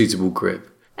needs a suitable grip.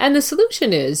 And the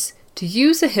solution is to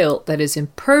use a hilt that is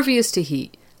impervious to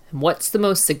heat. And what's the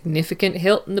most significant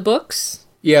hilt in the books?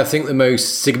 Yeah, I think the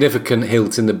most significant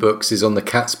hilt in the books is on the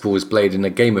cat's paws blade in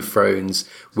A Game of Thrones,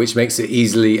 which makes it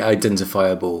easily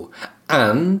identifiable.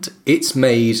 And it's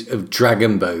made of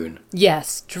dragonbone.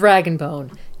 Yes,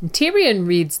 dragonbone. And Tyrion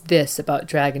reads this about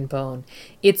dragonbone.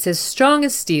 It's as strong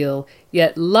as steel,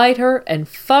 yet lighter and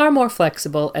far more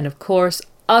flexible, and of course,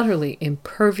 utterly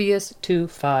impervious to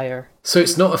fire. So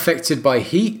it's not affected by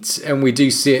heat, and we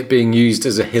do see it being used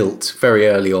as a hilt very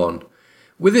early on.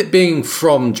 With it being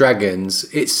from dragons,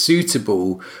 it's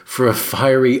suitable for a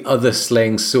fiery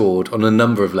other-slaying sword on a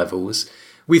number of levels.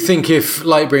 We think if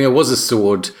Lightbringer was a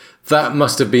sword, that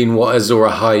must have been what Azor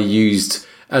Ahai used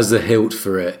as the hilt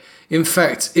for it. In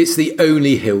fact, it's the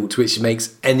only hilt which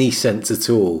makes any sense at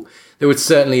all. There would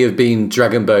certainly have been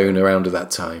dragonbone around at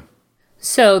that time.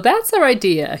 So that's our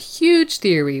idea, a huge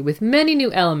theory with many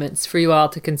new elements for you all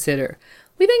to consider.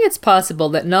 We think it's possible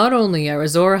that not only are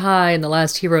Azor Ahai and the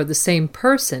Last Hero the same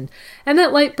person, and that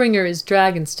Lightbringer is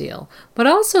Dragonsteel, but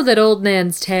also that Old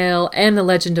Nan's Tale and the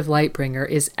Legend of Lightbringer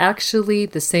is actually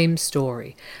the same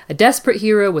story. A desperate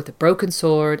hero with a broken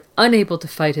sword, unable to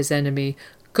fight his enemy,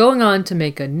 going on to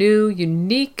make a new,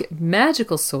 unique,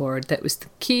 magical sword that was the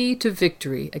key to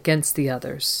victory against the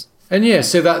others. And yeah,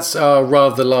 so that's our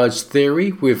rather large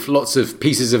theory with lots of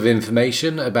pieces of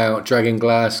information about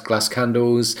dragonglass, glass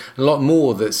candles, and a lot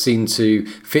more that seem to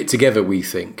fit together, we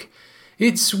think.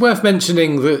 It's worth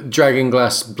mentioning that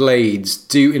dragonglass blades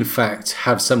do in fact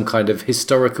have some kind of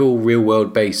historical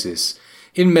real-world basis.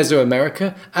 In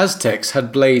Mesoamerica, Aztecs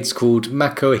had blades called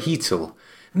macoahuitl.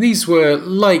 These were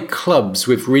like clubs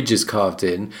with ridges carved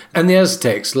in, and the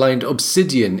Aztecs lined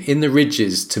obsidian in the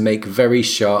ridges to make very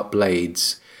sharp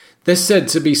blades. They're said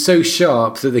to be so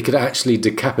sharp that they could actually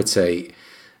decapitate.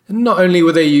 Not only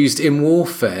were they used in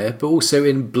warfare, but also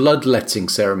in bloodletting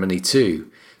ceremony too.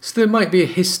 So there might be a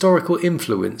historical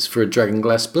influence for a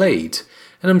dragonglass blade.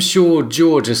 And I'm sure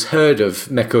George has heard of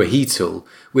macoahuitl,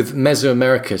 with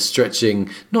Mesoamerica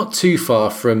stretching not too far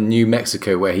from New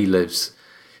Mexico where he lives.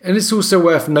 And it's also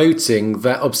worth noting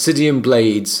that obsidian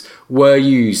blades were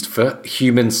used for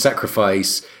human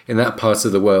sacrifice in that part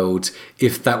of the world,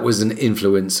 if that was an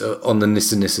influence on the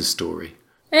Nissa Nissa story.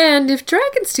 And if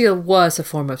Dragonsteel was a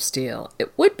form of steel,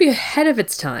 it would be ahead of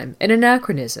its time, an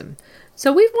anachronism.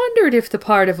 So we've wondered if the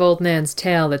part of Old Nan's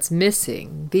Tale that's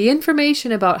missing, the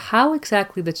information about how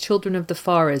exactly the Children of the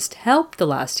Forest helped the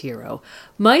last hero,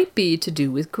 might be to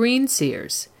do with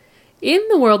greenseers. In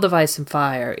the world of Ice and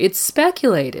Fire, it's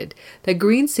speculated that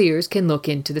greenseers can look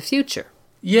into the future.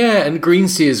 Yeah, and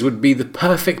greenseers would be the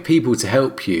perfect people to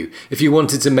help you if you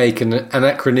wanted to make an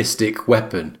anachronistic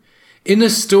weapon. In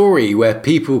a story where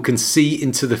people can see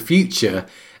into the future,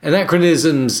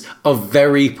 anachronisms are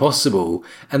very possible,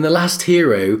 and the last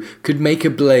hero could make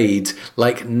a blade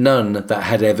like none that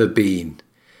had ever been.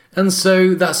 And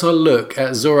so that's our look at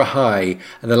Azor Ahai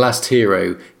and the last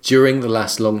hero during the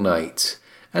last long night.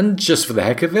 And just for the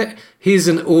heck of it, here's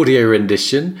an audio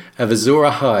rendition of Azor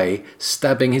Ahai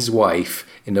stabbing his wife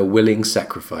in a willing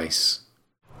sacrifice.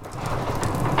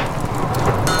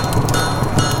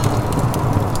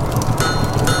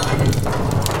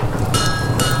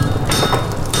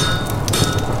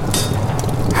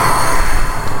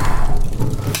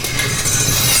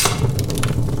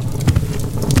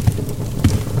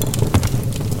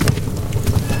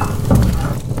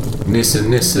 Nissa,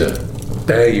 Nissa,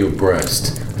 bare your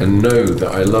breast, and know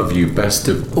that I love you best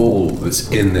of all that's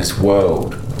in this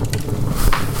world.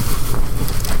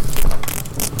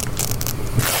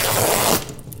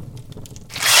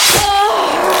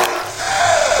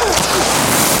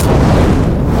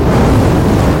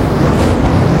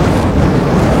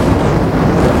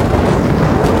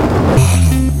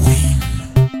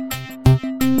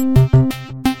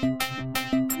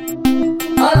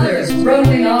 Others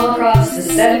roaming all across the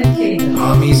Seven Kingdoms.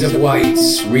 Armies of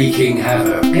whites wreaking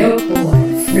havoc. Milk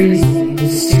Boy freezing in the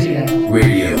studio.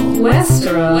 Radio.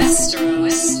 Westeros.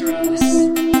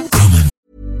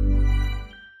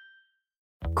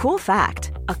 Cool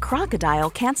fact, a crocodile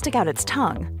can't stick out its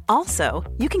tongue. Also,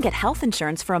 you can get health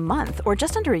insurance for a month or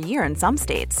just under a year in some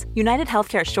states. United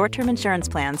Healthcare short-term insurance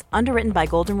plans, underwritten by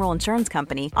Golden Rule Insurance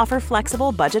Company, offer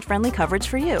flexible, budget-friendly coverage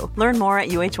for you. Learn more at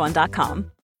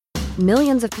uh1.com.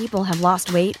 Millions of people have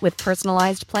lost weight with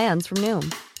personalized plans from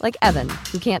Noom. Like Evan,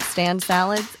 who can't stand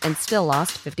salads and still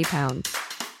lost 50 pounds.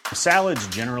 Salads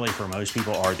generally for most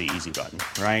people are the easy button,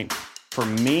 right? For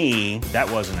me,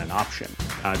 that wasn't an option.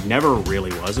 I never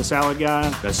really was a salad guy.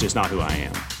 That's just not who I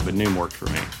am. But Noom worked for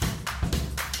me.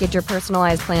 Get your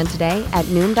personalized plan today at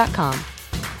Noom.com.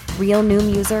 Real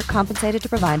Noom user compensated to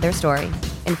provide their story.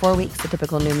 In 4 weeks, the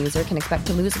typical Noom user can expect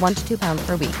to lose 1 to 2 pounds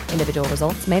per week. Individual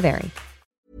results may vary.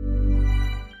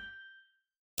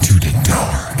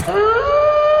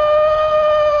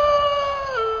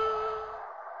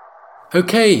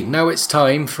 Okay, now it's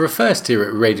time for a first here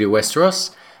at Radio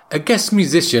Westeros. A guest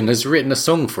musician has written a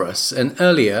song for us, and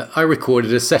earlier I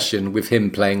recorded a session with him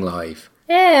playing live.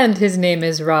 And his name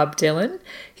is Rob Dylan.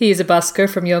 He is a busker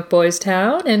from York Boys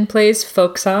Town and plays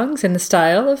folk songs in the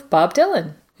style of Bob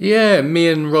Dylan. Yeah, me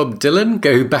and Rob Dylan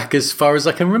go back as far as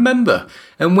I can remember.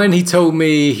 And when he told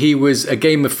me he was a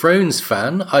Game of Thrones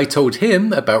fan, I told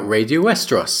him about Radio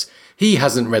Westeros. He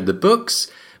hasn't read the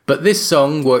books, but this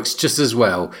song works just as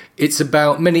well. It's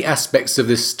about many aspects of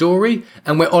this story,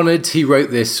 and we're honoured he wrote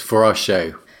this for our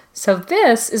show. So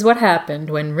this is what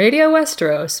happened when Radio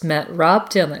Westeros met Rob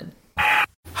Dylan.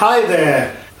 Hi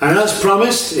there, and as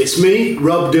promised, it's me,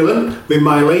 Rob Dylan, with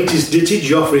my latest ditty,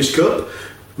 Joffrey's Cup,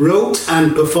 wrote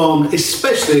and performed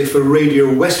especially for Radio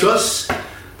Westeros,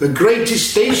 the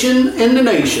greatest station in the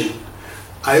nation.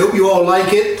 I hope you all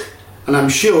like it, and I'm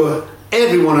sure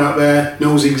everyone out there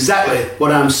knows exactly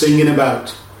what I'm singing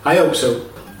about. I hope so.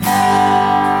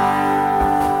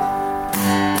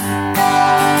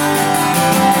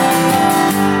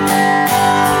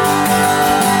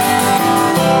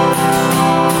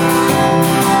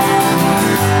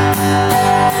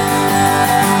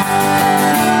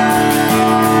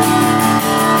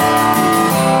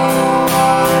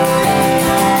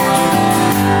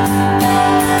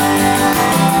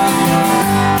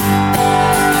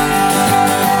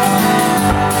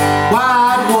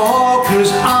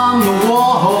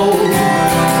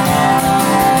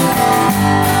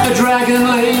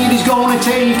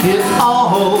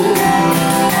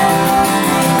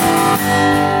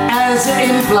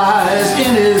 Flies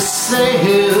in his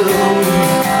sail.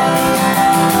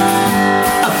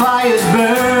 A fire's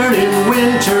burning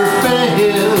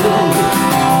Winterfell.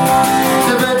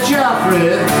 But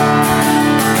Joffrey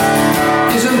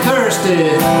isn't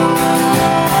thirsty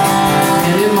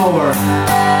anymore.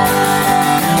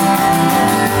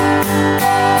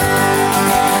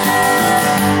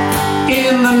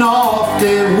 In the north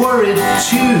they're worried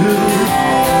too.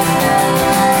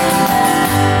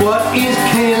 What is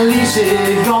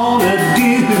Khaleesi gonna do?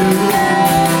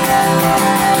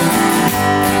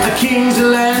 A king's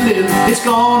landing, it's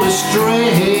gone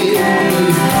astray.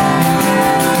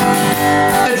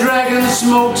 A dragon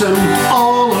smoked him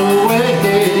all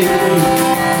away.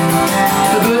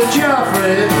 But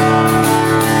Joffrey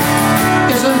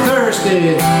isn't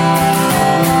thirsty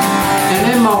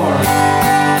anymore.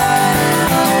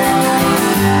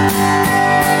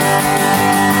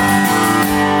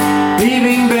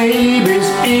 Leaving babies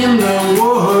in the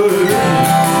wood,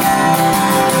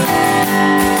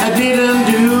 I didn't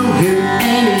do him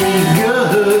any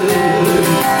good.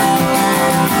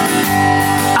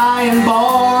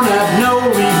 Ironborn have no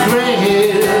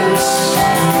regrets.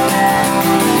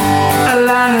 A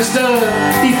Lannister,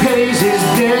 he pays his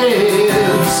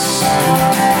debts.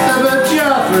 But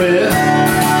Joffrey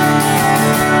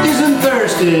isn't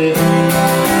thirsty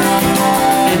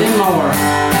anymore.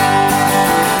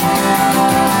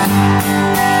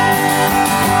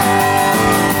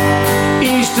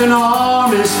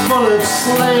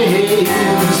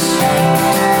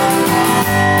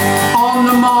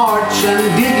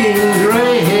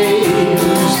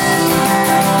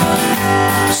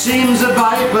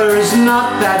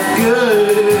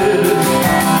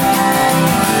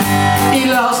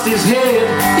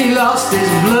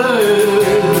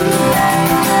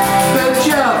 that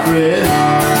Joffrey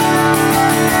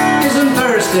isn't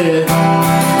thirsty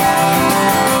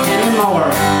anymore.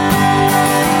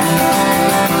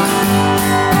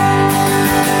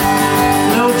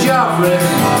 No, Joffrey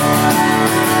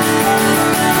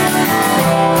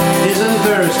isn't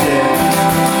thirsty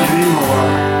anymore.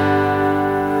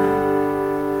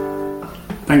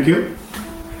 Thank you.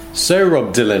 So,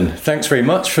 Rob Dylan, thanks very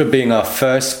much for being our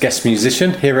first guest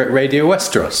musician here at Radio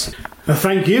Westeros.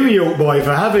 Thank you, York Boy,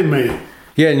 for having me.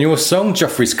 Yeah, and your song,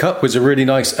 Joffrey's Cup, was a really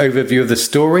nice overview of the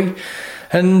story.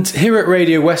 And here at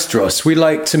Radio Westeros, we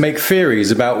like to make theories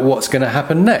about what's going to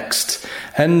happen next.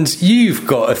 And you've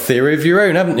got a theory of your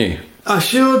own, haven't you? I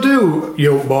sure do,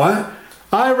 York Boy.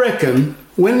 I reckon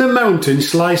when the Mountain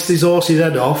sliced his horse's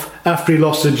head off after he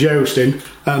lost the jousting,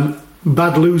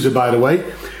 bad loser by the way,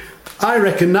 I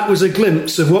reckon that was a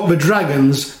glimpse of what the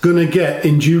dragon's gonna get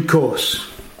in due course.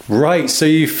 Right, so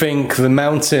you think the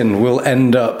Mountain will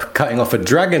end up cutting off a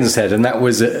dragon's head, and that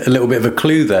was a little bit of a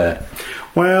clue there.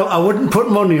 Well, I wouldn't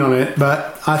put money on it,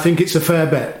 but I think it's a fair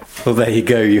bet. Well, there you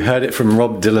go. You heard it from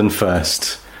Rob Dylan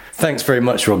first. Thanks very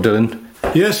much, Rob Dylan.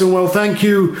 Yes, and well, thank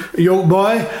you, York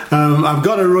Boy. I've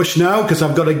got to rush now because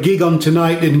I've got a gig on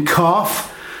tonight in Carf,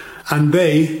 and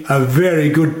they are very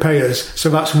good payers. So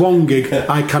that's one gig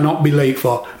I cannot be late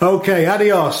for. Okay,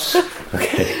 adios.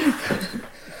 Okay.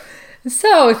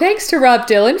 So, thanks to Rob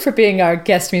Dylan for being our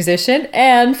guest musician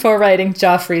and for writing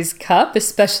Joffrey's Cup,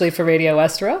 especially for Radio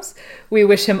Westeros. We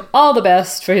wish him all the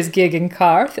best for his gig in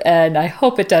Carth, and I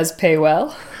hope it does pay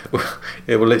well.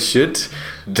 Yeah, well, it should.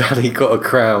 Danny got a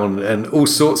crown and all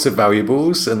sorts of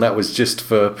valuables, and that was just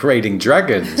for parading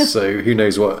dragons, so who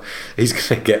knows what he's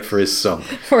going to get for his song.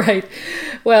 Right.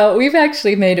 Well, we've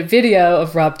actually made a video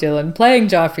of Rob Dylan playing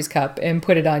Joffrey's Cup and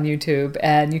put it on YouTube,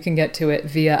 and you can get to it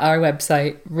via our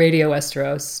website,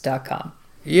 radiowesteros.com.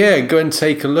 Yeah, go and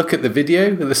take a look at the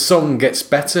video. The song gets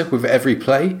better with every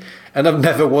play, and I've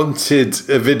never wanted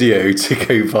a video to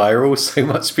go viral so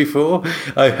much before.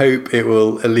 I hope it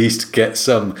will at least get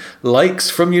some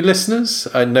likes from you listeners.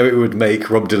 I know it would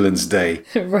make Rob Dylan's day.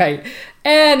 Right.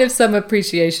 And if some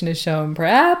appreciation is shown,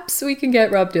 perhaps we can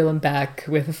get Rob Dylan back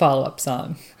with a follow-up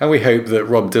song. And we hope that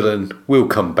Rob Dylan will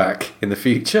come back in the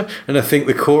future. And I think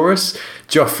the chorus,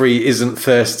 Joffrey isn't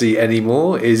thirsty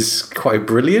anymore, is quite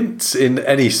brilliant. In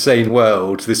any sane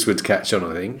world, this would catch on,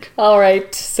 I think. All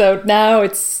right, so now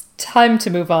it's time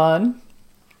to move on.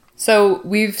 So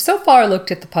we've so far looked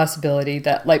at the possibility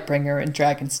that Lightbringer and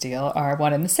Dragonsteel are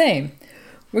one and the same.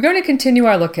 We're going to continue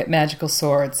our look at magical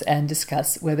swords and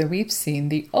discuss whether we've seen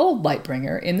the old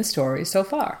Lightbringer in the story so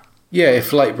far. Yeah,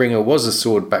 if Lightbringer was a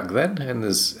sword back then, and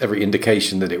there's every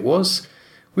indication that it was,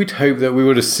 we'd hope that we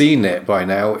would have seen it by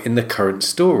now in the current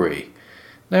story.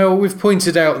 Now, we've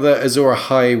pointed out that Azor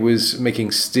Ahai was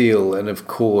making steel, and of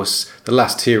course, the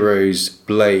last hero's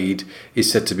blade is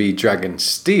said to be dragon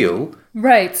steel.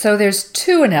 Right, so there's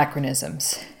two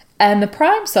anachronisms. And the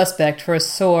prime suspect for a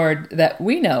sword that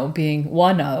we know being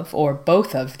one of or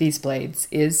both of these blades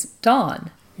is Dawn.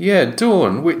 Yeah,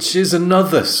 Dawn, which is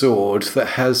another sword that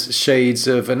has shades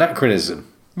of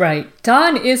anachronism. Right.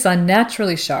 Dawn is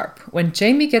unnaturally sharp. When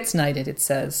Jaime gets knighted, it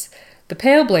says, "The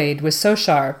pale blade was so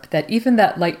sharp that even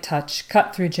that light touch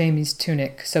cut through Jaime's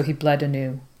tunic so he bled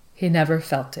anew. He never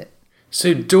felt it."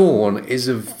 So Dawn is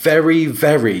a very,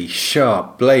 very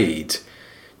sharp blade.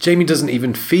 Jaime doesn't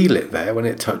even feel it there when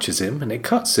it touches him, and it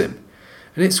cuts him.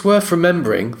 And it's worth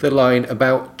remembering the line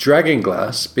about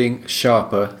dragonglass being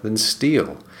sharper than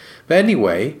steel. But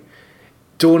anyway,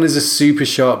 Dawn is a super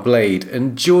sharp blade,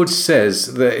 and George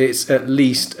says that it's at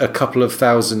least a couple of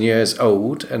thousand years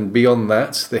old, and beyond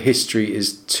that, the history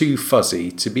is too fuzzy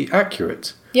to be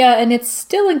accurate. Yeah, and it's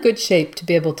still in good shape to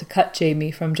be able to cut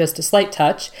Jaime from just a slight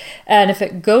touch, and if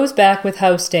it goes back with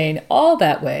House Dane all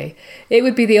that way, it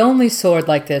would be the only sword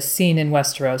like this seen in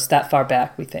Westeros that far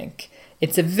back, we think.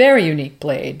 It's a very unique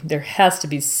blade. There has to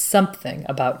be something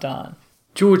about Dawn.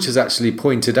 George has actually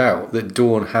pointed out that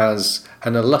Dawn has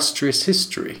an illustrious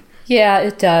history. Yeah,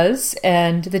 it does,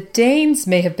 and the Danes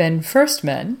may have been first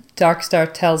men.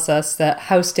 Darkstar tells us that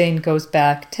House Dane goes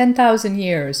back 10,000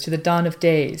 years to the dawn of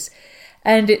days,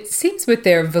 and it seems with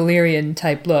their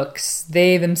Valyrian-type looks,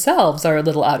 they themselves are a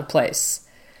little out of place.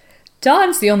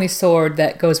 Dawn's the only sword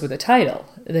that goes with a title.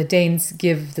 The Danes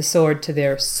give the sword to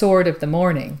their Sword of the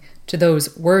Morning, to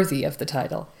those worthy of the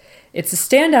title. It's a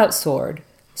standout sword,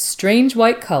 strange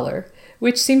white color,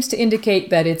 which seems to indicate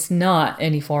that it's not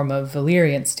any form of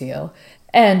Valyrian steel,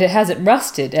 and it hasn't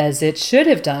rusted as it should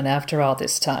have done after all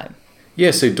this time.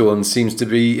 Yeah, so Dawn seems to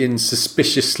be in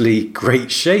suspiciously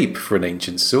great shape for an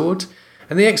ancient sword.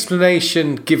 And the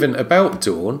explanation given about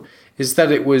Dawn is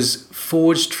that it was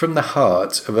forged from the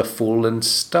heart of a fallen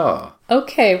star.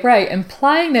 Okay, right,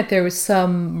 implying that there was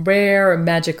some rare or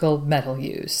magical metal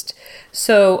used.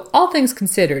 So, all things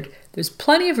considered, there's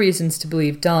plenty of reasons to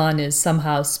believe dawn is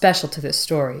somehow special to this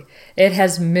story. It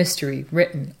has mystery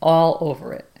written all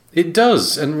over it. It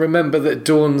does, and remember that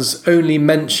dawn's only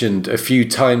mentioned a few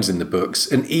times in the books,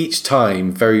 and each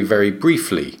time very, very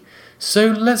briefly.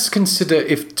 So let's consider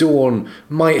if Dawn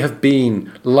might have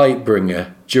been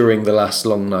Lightbringer during the last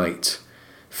long night.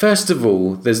 First of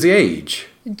all, there's the age.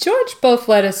 George both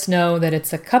let us know that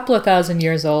it's a couple of thousand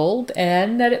years old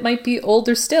and that it might be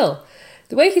older still.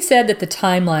 The way he said that the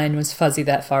timeline was fuzzy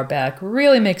that far back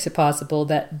really makes it possible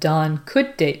that Dawn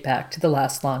could date back to the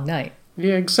last long night.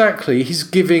 Yeah, exactly. He's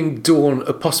giving Dawn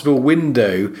a possible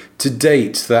window to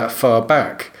date that far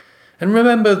back. And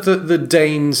remember that the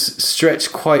Danes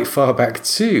stretch quite far back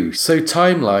too, so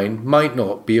timeline might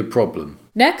not be a problem.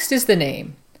 Next is the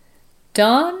name.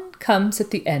 Dawn comes at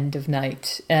the end of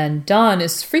night, and dawn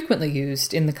is frequently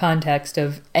used in the context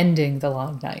of ending the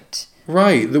long night.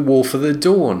 Right, the War for the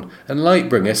Dawn, and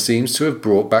Lightbringer seems to have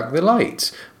brought back the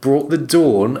light, brought the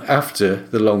dawn after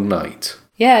the long night.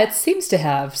 Yeah, it seems to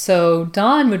have, so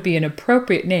dawn would be an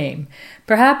appropriate name.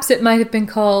 Perhaps it might have been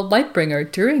called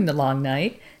Lightbringer during the long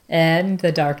night, and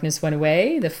the darkness went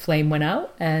away, the flame went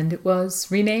out, and it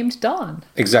was renamed Dawn.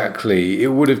 Exactly, it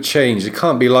would have changed. It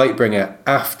can't be Lightbringer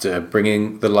after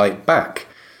bringing the light back.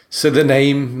 So the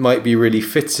name might be really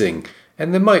fitting,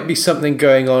 and there might be something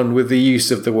going on with the use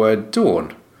of the word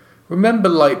dawn. Remember,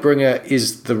 Lightbringer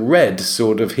is the red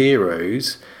sword of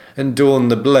heroes, and Dawn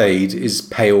the blade is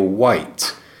pale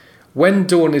white. When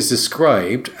dawn is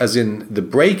described, as in the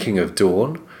breaking of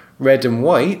dawn, red and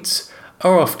white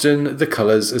are often the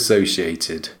colours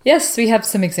associated. Yes, we have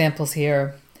some examples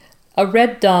here. A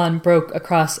red dawn broke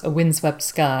across a windswept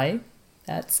sky.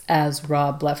 That's as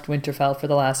Robb left Winterfell for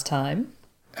the last time.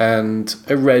 And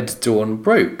a red dawn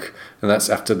broke, and that's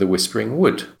after the Whispering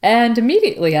Wood. And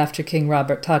immediately after King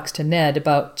Robert talks to Ned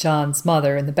about Jon's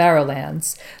mother in the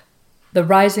Barrowlands, the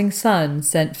rising sun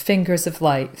sent fingers of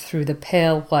light through the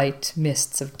pale white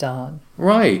mists of dawn.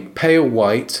 Right, pale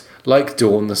white, like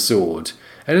Dawn the sword.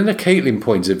 And in a Catelyn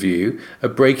point of view, a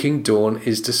breaking dawn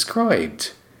is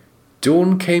described.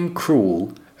 Dawn came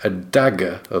cruel, a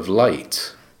dagger of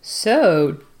light.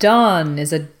 So, dawn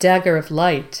is a dagger of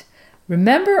light.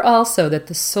 Remember also that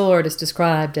the sword is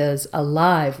described as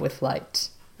alive with light.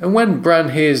 And when Bran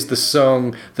hears the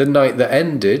song The Night That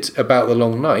Ended about the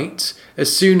long night,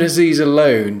 as soon as he's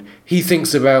alone, he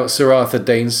thinks about Sir Arthur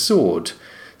Dayne's sword.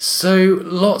 So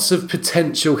lots of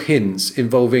potential hints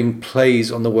involving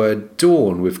plays on the word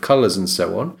dawn with colours and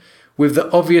so on, with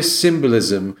the obvious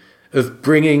symbolism of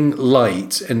bringing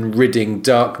light and ridding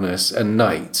darkness and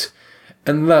night.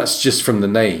 And that's just from the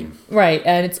name. Right,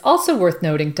 and it's also worth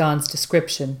noting Dawn's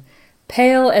description.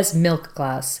 Pale as milk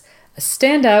glass, a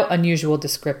standout unusual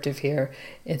descriptive here.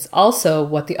 It's also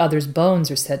what the other's bones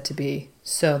are said to be,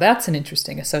 so that's an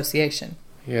interesting association.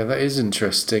 Yeah, that is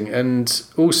interesting. And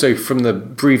also from the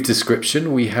brief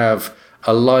description, we have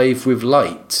alive with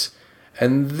light.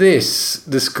 And this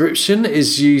description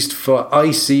is used for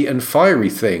icy and fiery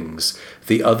things.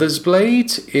 The other's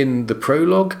blade in the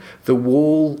prologue, the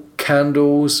wall,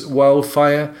 candles,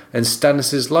 wildfire, and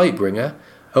Stannis' Lightbringer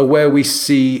are where we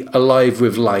see alive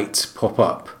with light pop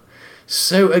up.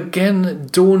 So again,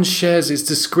 Dawn shares its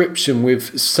description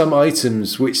with some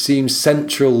items which seem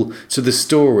central to the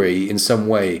story in some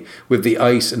way, with the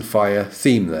ice and fire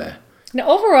theme there. Now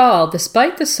overall,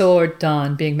 despite the sword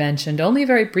Dawn being mentioned only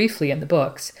very briefly in the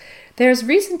books, there's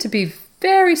reason to be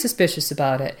very suspicious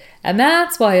about it, and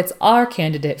that's why it's our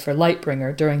candidate for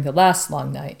Lightbringer during the last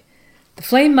long night. The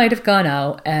flame might have gone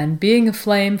out, and being a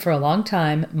flame for a long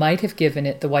time might have given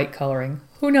it the white colouring.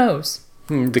 Who knows?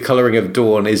 The colouring of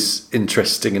dawn is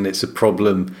interesting, and it's a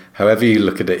problem however you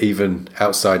look at it, even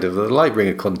outside of the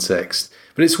Lightbringer context.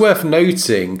 But it's worth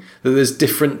noting that there's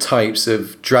different types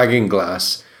of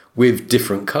dragonglass with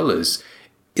different colours.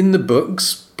 In the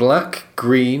books, black,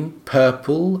 green,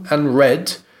 purple and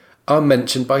red are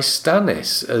mentioned by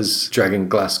Stannis as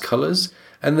dragonglass colours,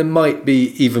 and there might be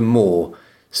even more.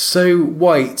 So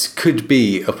white could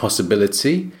be a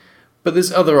possibility, but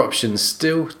there's other options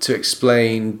still to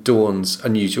explain Dawn's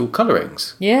unusual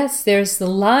colourings. Yes, there's the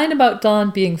line about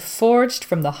Dawn being forged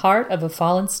from the heart of a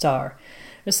fallen star.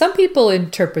 Now, some people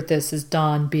interpret this as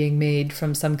Dawn being made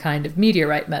from some kind of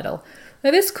meteorite metal.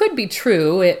 Now, this could be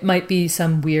true. It might be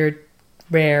some weird,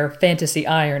 rare fantasy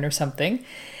iron or something.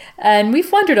 And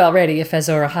we've wondered already if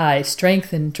Azor Ahai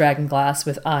strengthened dragonglass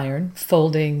with iron,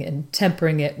 folding and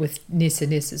tempering it with Nissa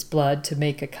Nissa's blood to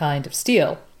make a kind of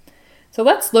steel. So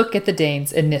let's look at the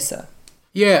Danes and Nissa.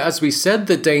 Yeah, as we said,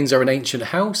 the Danes are an ancient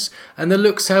house, and the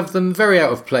looks have them very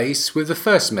out of place with the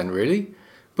first men, really.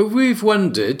 But we've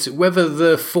wondered whether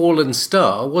the fallen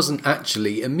star wasn't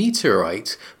actually a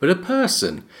meteorite, but a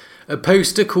person. A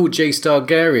poster called J.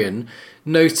 Stargarian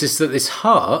noticed that this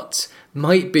heart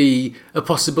might be a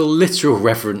possible literal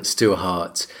reference to a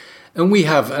heart, and we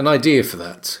have an idea for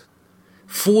that.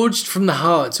 Forged from the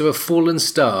heart of a fallen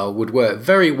star would work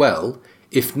very well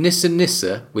if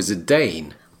Nissa was a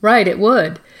Dane. Right, it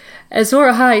would.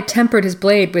 Azor Ahai tempered his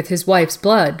blade with his wife's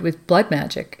blood, with blood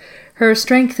magic. Her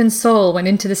strength and soul went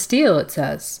into the steel, it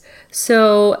says.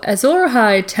 So Azor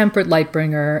Ahai tempered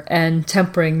Lightbringer, and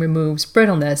tempering removes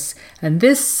brittleness, and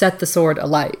this set the sword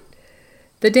alight.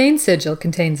 The Dane sigil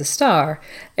contains a star,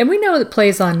 and we know that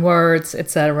plays on words,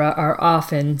 etc., are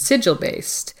often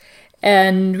sigil-based.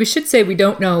 And we should say we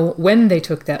don't know when they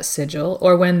took that sigil,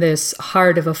 or when this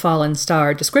heart of a fallen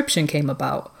star description came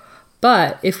about.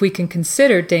 But if we can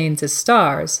consider Danes as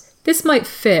stars, this might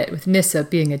fit with Nissa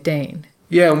being a Dane.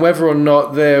 Yeah, and whether or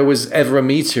not there was ever a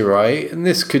meteorite, and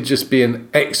this could just be an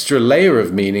extra layer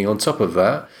of meaning on top of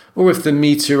that, or if the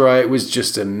meteorite was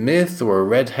just a myth or a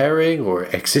red herring or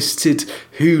existed,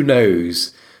 who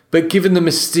knows. But given the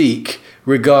mystique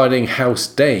regarding House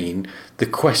Dane, the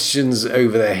questions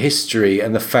over their history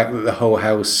and the fact that the whole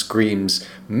house screams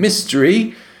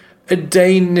mystery, a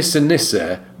Dane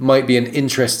Nissa might be an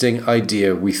interesting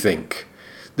idea, we think.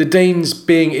 The Danes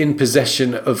being in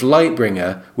possession of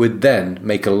Lightbringer would then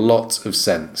make a lot of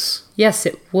sense. Yes,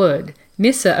 it would.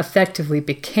 Nissa effectively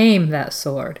became that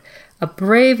sword, a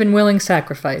brave and willing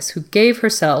sacrifice who gave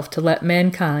herself to let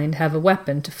mankind have a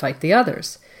weapon to fight the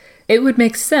others. It would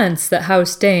make sense that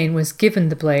House Dane was given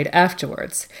the blade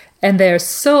afterwards, and they are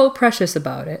so precious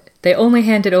about it, they only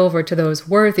hand it over to those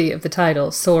worthy of the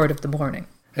title Sword of the Morning.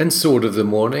 And Sword of the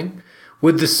Morning?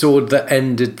 Would the sword that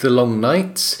ended the long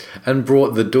nights and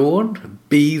brought the dawn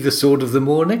be the Sword of the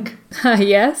Morning?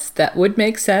 Yes, that would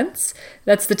make sense.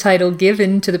 That's the title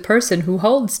given to the person who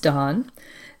holds dawn.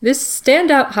 This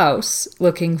standout house,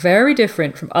 looking very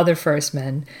different from other First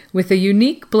Men, with a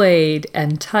unique blade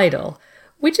and title,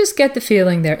 we just get the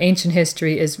feeling their ancient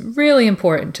history is really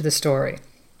important to the story.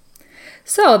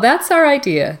 So that's our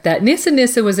idea, that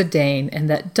Nissa was a Dane and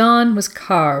that dawn was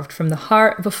carved from the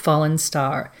heart of a fallen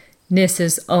star,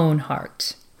 Nissa's own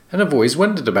heart. And I've always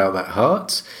wondered about that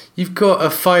heart. You've got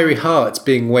a fiery heart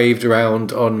being waved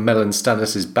around on Mellon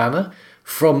Stannis' banner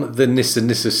from the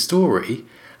Nissa story,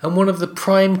 and one of the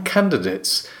prime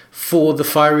candidates for the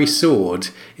fiery sword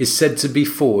is said to be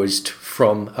forged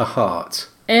from a heart.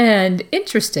 And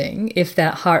interesting if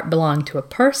that heart belonged to a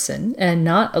person and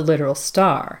not a literal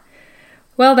star.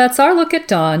 Well, that's our look at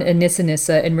Dawn and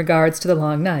Nissa in regards to the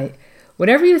long night.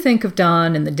 Whatever you think of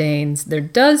Dawn and the Danes, there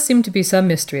does seem to be some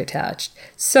mystery attached.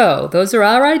 So, those are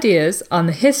our ideas on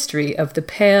the history of the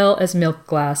pale as milk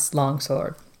glass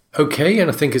longsword. Okay, and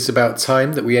I think it's about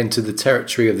time that we enter the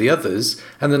territory of the others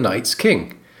and the Night's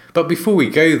King. But before we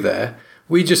go there,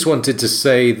 we just wanted to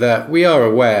say that we are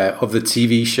aware of the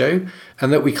TV show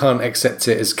and that we can't accept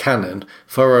it as canon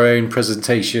for our own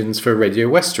presentations for Radio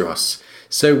Westeros.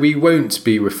 So we won't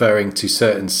be referring to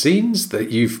certain scenes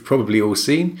that you've probably all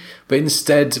seen, but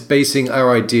instead basing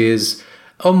our ideas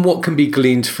on what can be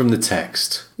gleaned from the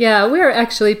text. Yeah, we are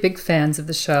actually big fans of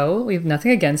the show. We have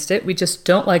nothing against it. We just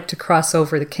don't like to cross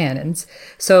over the canons.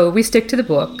 So we stick to the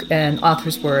book and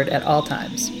author's word at all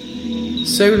times.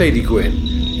 So, Lady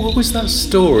Gwyn, what was that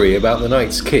story about the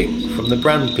Night's King from the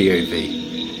Bran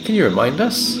POV? Can you remind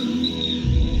us?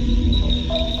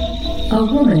 A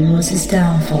woman was his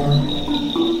downfall.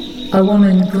 A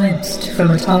woman glimpsed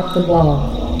from atop the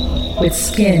wall, with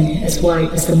skin as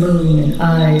white as the moon and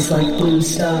eyes like blue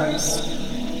stars.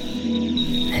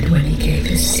 And when he gave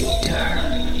his seed to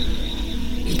her,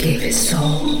 he gave his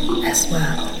soul as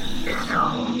well. His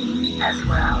soul as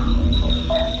well.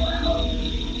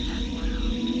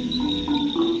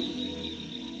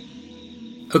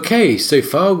 Okay, so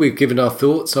far we've given our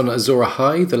thoughts on Azor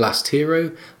Ahai, the last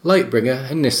hero,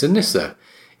 Lightbringer and Nissa,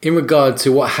 in regard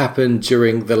to what happened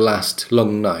during the last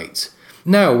long night.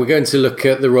 Now we're going to look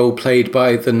at the role played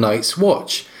by the Night's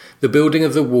Watch, the building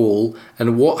of the wall,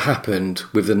 and what happened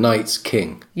with the Night's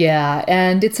King. Yeah,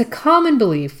 and it's a common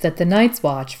belief that the Night's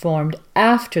Watch formed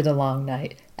after the long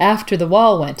night, after the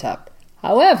wall went up.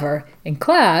 However, in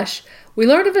Clash, we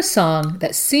learned of a song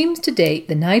that seems to date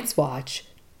the Night's Watch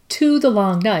to the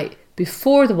long night,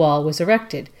 before the wall was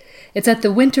erected. It's at the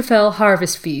Winterfell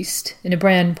Harvest Feast, in a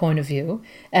Bran point of view,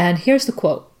 and here's the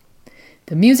quote.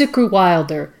 "The music grew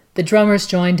wilder, The drummers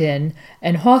joined in,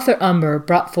 and Hother Umber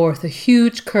brought forth a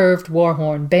huge curved war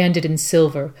horn banded in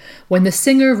silver, when the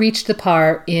singer reached the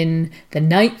part in The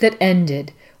Night That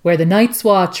Ended, where the Night's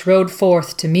Watch rode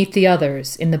forth to meet the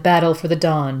others in the battle for the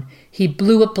dawn. He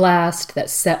blew a blast that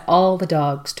set all the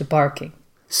dogs to barking.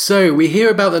 So, we hear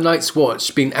about the Night's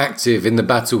Watch being active in the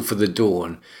battle for the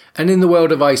dawn, and in the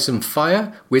world of Ice and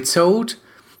Fire, we're told,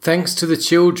 thanks to the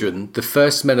children, the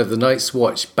first men of the Night's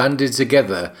Watch banded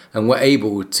together and were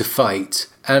able to fight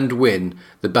and win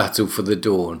the battle for the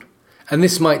dawn. And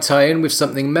this might tie in with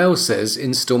something Mel says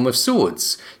in Storm of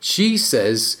Swords. She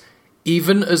says,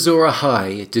 even Azor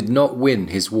Ahai did not win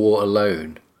his war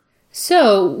alone.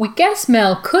 So, we guess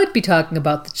Mel could be talking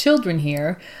about the children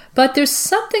here, but there's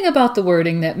something about the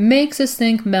wording that makes us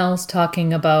think Mel's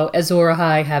talking about Azor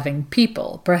Ahai having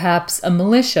people, perhaps a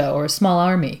militia or a small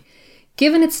army.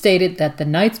 Given it stated that the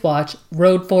Night's Watch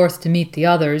rode forth to meet the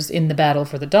others in the battle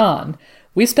for the dawn,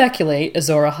 we speculate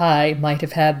Azor Ahai might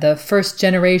have had the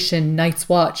first-generation Night's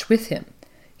Watch with him.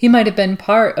 He might have been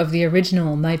part of the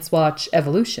original Night's Watch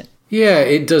evolution. Yeah,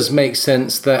 it does make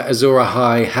sense that Azor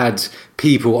Ahai had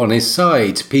people on his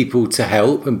side, people to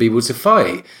help and people to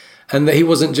fight, and that he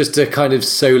wasn't just a kind of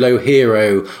solo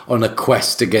hero on a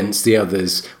quest against the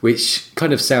others, which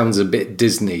kind of sounds a bit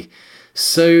Disney.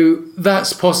 So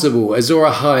that's possible. Azor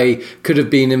Ahai could have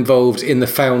been involved in the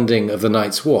founding of the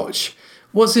Night's Watch.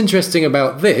 What's interesting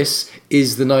about this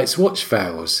is the Night's Watch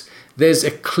vows. There's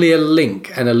a clear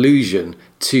link and allusion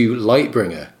to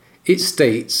Lightbringer. It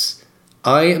states,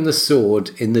 I am the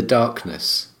sword in the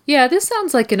darkness. Yeah, this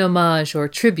sounds like an homage or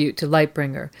tribute to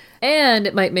Lightbringer, and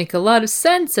it might make a lot of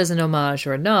sense as an homage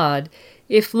or a nod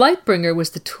if Lightbringer was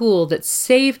the tool that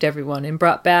saved everyone and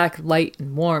brought back light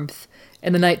and warmth,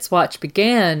 and the Night's Watch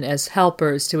began as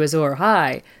helpers to Azor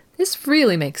Ahai. This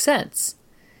really makes sense.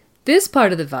 This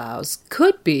part of the vows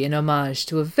could be an homage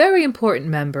to a very important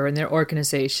member in their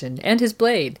organization and his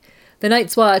blade. The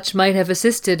Night's Watch might have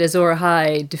assisted Azor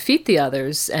Ahai defeat the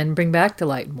others and bring back the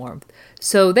light and warmth,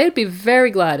 so they'd be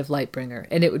very glad of Lightbringer,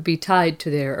 and it would be tied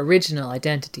to their original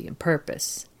identity and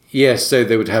purpose. Yes, so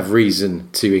they would have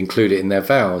reason to include it in their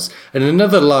vows. And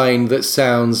another line that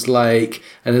sounds like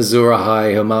an Azor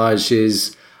Ahai homage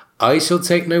is, I shall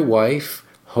take no wife,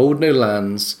 hold no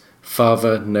lands,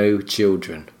 father no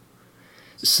children.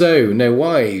 So, no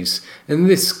wives. And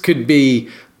this could be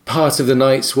part of the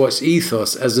Night's Watch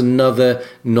ethos as another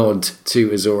nod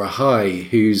to Azor Ahai,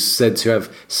 who's said to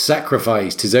have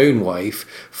sacrificed his own wife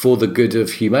for the good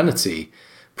of humanity.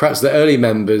 Perhaps the early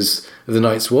members of the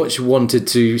Night's Watch wanted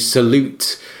to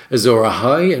salute Azor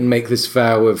Ahai and make this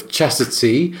vow of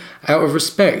chastity out of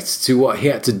respect to what he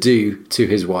had to do to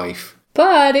his wife.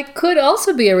 But it could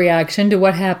also be a reaction to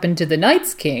what happened to the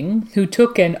Night's King, who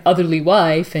took an otherly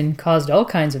wife and caused all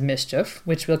kinds of mischief,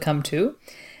 which we'll come to.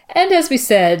 And as we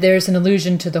said, there's an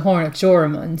allusion to the Horn of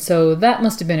Joramun, so that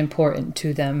must have been important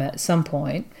to them at some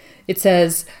point. It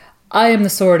says, I am the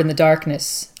sword in the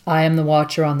darkness. I am the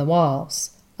watcher on the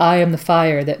walls. I am the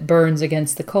fire that burns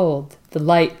against the cold, the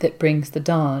light that brings the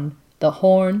dawn, the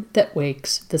horn that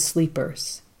wakes the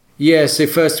sleepers. Yeah, so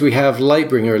first we have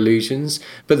Lightbringer allusions,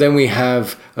 but then we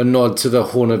have a nod to the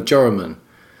Horn of Joramun.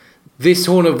 This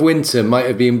Horn of Winter might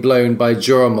have been blown by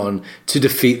Joramun to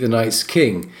defeat the Night's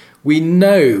King. We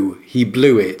know he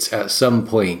blew it at some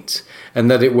point, and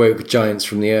that it woke giants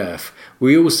from the earth.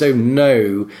 We also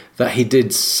know that he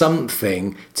did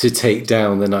something to take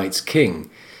down the Night's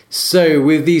King. So,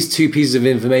 with these two pieces of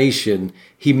information,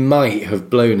 he might have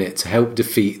blown it to help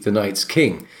defeat the Night's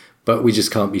King, but we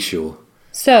just can't be sure.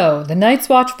 So, the Night's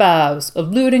Watch vows,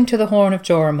 alluding to the Horn of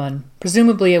Joramun,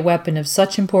 presumably a weapon of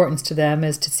such importance to them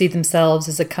as to see themselves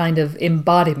as a kind of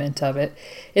embodiment of it.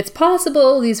 It's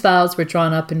possible these vows were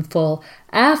drawn up in full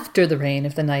after the reign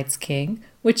of the Night's King,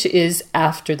 which is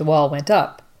after the wall went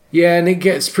up. Yeah, and it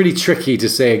gets pretty tricky to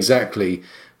say exactly,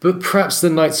 but perhaps the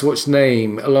Night's Watch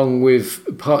name, along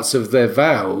with parts of their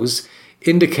vows,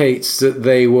 indicates that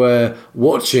they were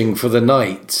watching for the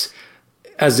night,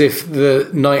 as if the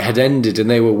night had ended and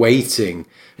they were waiting.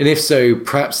 And if so,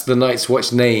 perhaps the Night's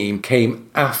Watch name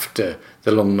came after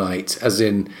the long night, as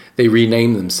in they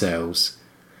renamed themselves.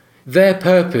 Their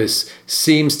purpose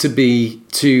seems to be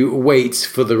to wait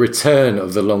for the return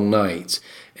of the long night.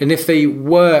 And if they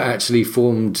were actually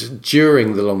formed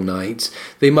during the long night,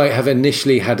 they might have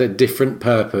initially had a different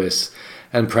purpose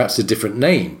and perhaps a different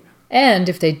name. And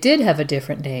if they did have a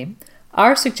different name,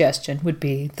 our suggestion would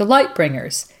be the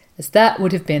Lightbringers, as that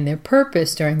would have been their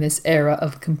purpose during this era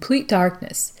of complete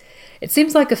darkness. It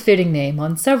seems like a fitting name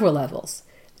on several levels.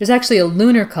 There's actually a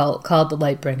lunar cult called the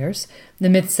Lightbringers. The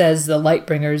myth says the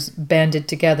Lightbringers banded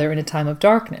together in a time of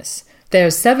darkness.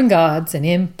 There's 7 gods, an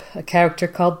imp, a character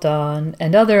called Dawn,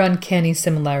 and other uncanny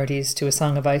similarities to A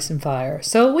Song of Ice and Fire,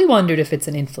 so we wondered if it's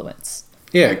an influence.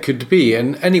 Yeah, it could be.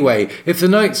 And anyway, if the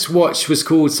Night's Watch was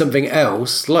called something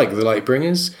else, like the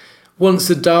Lightbringers, once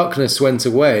the darkness went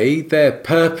away, their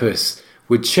purpose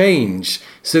would change,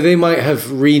 so they might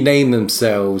have renamed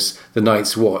themselves the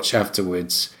Night's Watch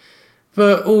afterwards.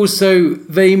 But also,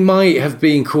 they might have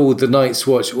been called the Night's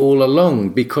Watch all along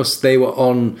because they were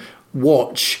on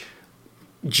watch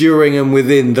during and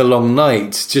within the long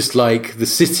night, just like the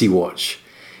City Watch.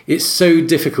 It's so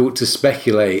difficult to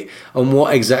speculate on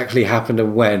what exactly happened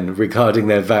and when regarding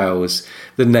their vows,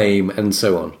 the name, and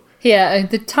so on. Yeah,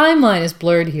 the timeline is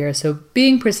blurred here, so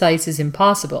being precise is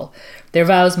impossible. Their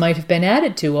vows might have been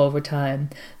added to over time.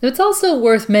 Though it's also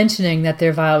worth mentioning that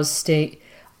their vows state,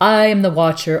 "I am the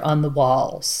watcher on the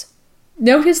walls."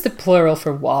 Notice the plural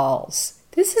for walls.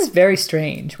 This is very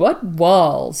strange. What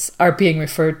walls are being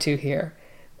referred to here?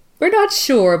 We're not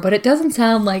sure, but it doesn't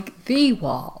sound like the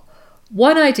wall.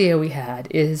 One idea we had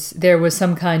is there was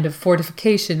some kind of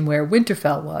fortification where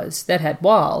Winterfell was that had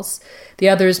walls. The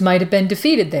others might have been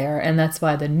defeated there, and that's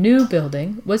why the new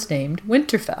building was named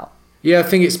Winterfell. Yeah, I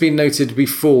think it's been noted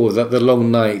before that the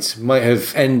Long Night might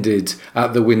have ended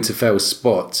at the Winterfell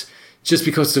spot, just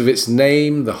because of its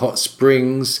name, the hot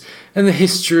springs, and the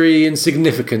history and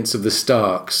significance of the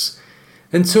Starks.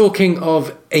 And talking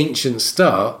of ancient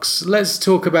Starks, let's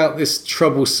talk about this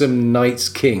troublesome Night's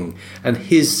King and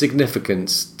his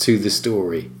significance to the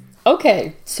story.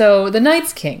 Okay, so the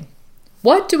Night's King.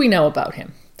 What do we know about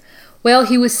him? Well,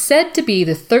 he was said to be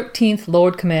the 13th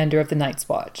Lord Commander of the Night's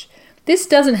Watch. This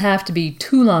doesn't have to be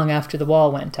too long after the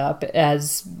wall went up.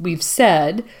 As we've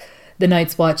said, the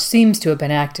Night's Watch seems to have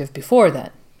been active before then.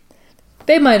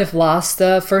 They might have lost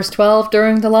the first 12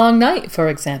 during the Long Night, for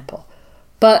example.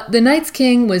 But the Night's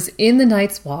King was in the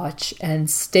Night's Watch and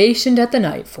stationed at the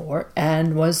Night Fort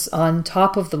and was on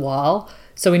top of the wall,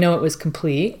 so we know it was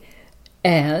complete.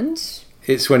 And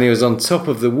it's when he was on top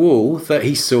of the wall that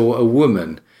he saw a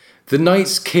woman. The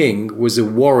Night's King was a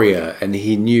warrior and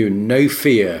he knew no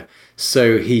fear,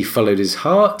 so he followed his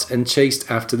heart and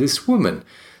chased after this woman.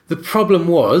 The problem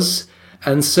was,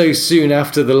 and so soon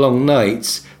after the Long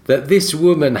Night, that this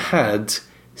woman had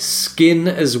skin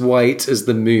as white as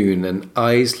the moon and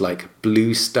eyes like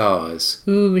blue stars.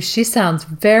 Ooh, she sounds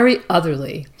very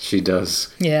otherly. She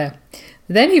does. Yeah.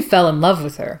 Then he fell in love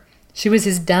with her. She was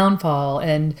his downfall,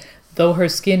 and though her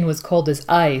skin was cold as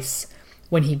ice,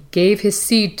 when he gave his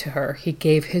seed to her, he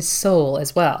gave his soul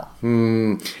as well.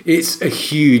 It's a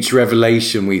huge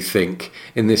revelation, we think,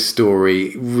 in this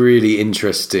story. Really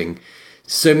interesting.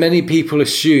 So many people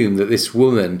assume that this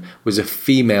woman was a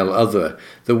female other.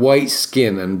 The white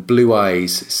skin and blue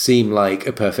eyes seem like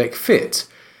a perfect fit.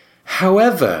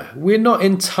 However, we're not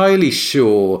entirely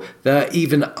sure there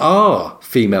even are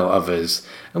female others,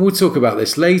 and we'll talk about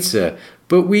this later,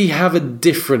 but we have a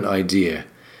different idea.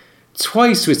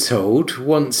 Twice we're told,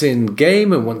 once in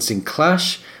Game and once in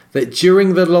Clash, that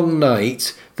during the Long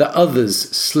Night, the others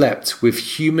slept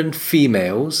with human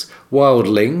females,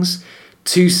 wildlings,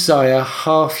 to sire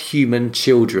half-human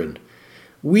children.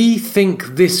 We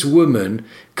think this woman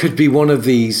could be one of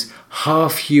these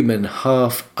half-human,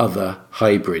 half-other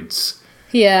hybrids.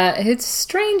 Yeah, it's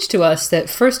strange to us that,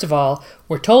 first of all,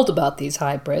 we're told about these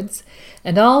hybrids,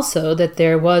 and also that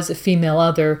there was a female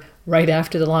other right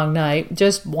after the Long Night,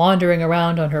 just wandering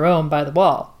around on her own by the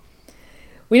wall.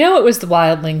 We know it was the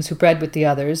wildlings who bred with the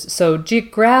others, so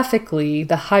geographically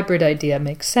the hybrid idea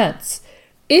makes sense.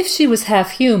 If she was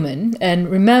half human, and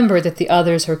remember that the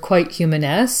others are quite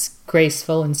humanesque,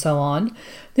 graceful, and so on,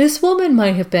 this woman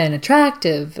might have been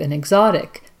attractive and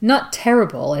exotic, not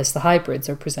terrible as the hybrids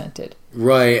are presented.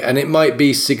 Right, and it might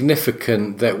be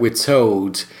significant that we're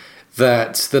told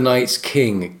that the Night's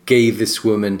King gave this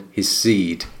woman his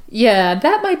seed. Yeah,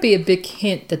 that might be a big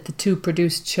hint that the two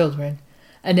produced children.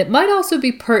 And it might also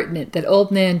be pertinent that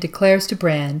Old Nan declares to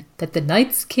Bran that the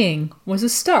Night's King was a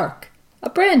Stark, a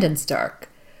Brandon Stark.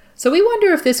 So we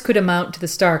wonder if this could amount to the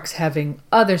Starks having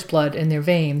others' blood in their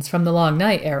veins from the Long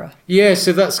Night era. Yeah,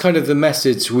 so that's kind of the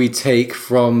message we take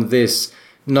from this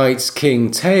Night's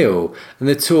King tale and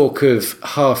the talk of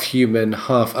half-human,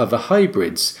 half-other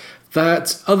hybrids,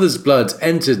 that others' blood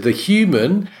entered the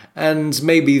human and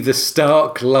maybe the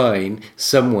Stark line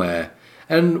somewhere.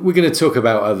 And we're going to talk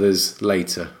about others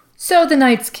later. So the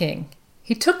Night's King.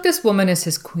 He took this woman as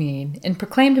his queen and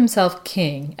proclaimed himself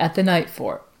king at the Night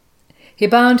Fort. He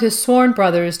bound his sworn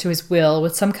brothers to his will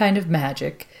with some kind of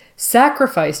magic,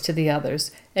 sacrificed to the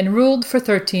others, and ruled for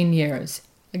 13 years,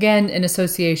 again in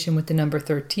association with the number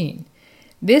 13.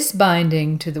 This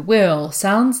binding to the will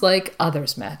sounds like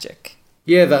others' magic.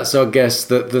 Yeah, that's our guess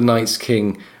that the Night's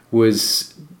King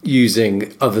was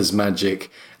using others'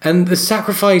 magic. And the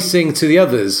sacrificing to the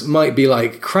others might be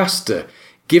like Craster,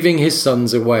 giving his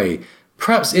sons away,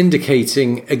 perhaps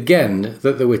indicating again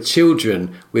that there were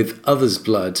children with others'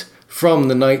 blood from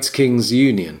the Night King's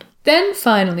union. Then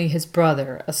finally his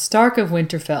brother, a Stark of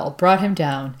Winterfell, brought him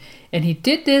down, and he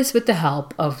did this with the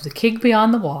help of the King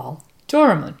Beyond the Wall,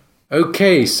 Joramun.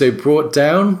 Okay, so brought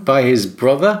down by his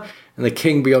brother and the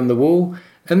King Beyond the Wall,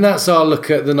 and that's our look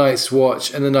at the Night's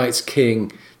Watch and the Night's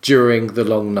King during the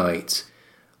long night.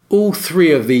 All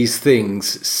three of these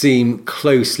things seem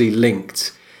closely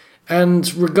linked.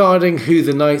 And regarding who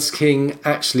the Night's King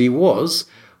actually was,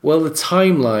 well, the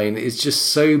timeline is just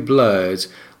so blurred,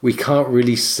 we can't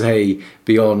really say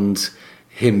beyond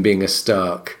him being a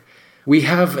Stark. We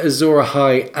have Azor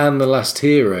Ahai and the Last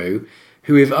Hero,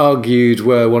 who we've argued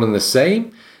were one and the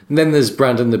same. And then there's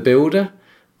Brandon the Builder,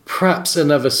 perhaps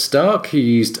another Stark who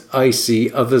used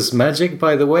icy others' magic,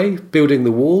 by the way, building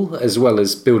the wall as well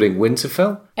as building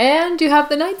Winterfell. And you have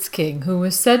the Night's King, who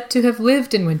was said to have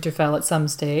lived in Winterfell at some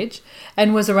stage,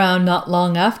 and was around not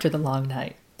long after the Long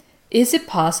Night. Is it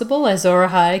possible Azor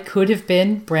Ahai could have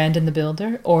been Brandon the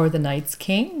Builder, or the Night's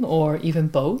King, or even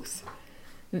both?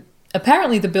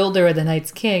 Apparently the Builder and the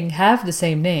Night's King have the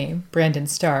same name, Brandon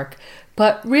Stark,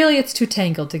 but really it's too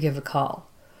tangled to give a call.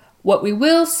 What we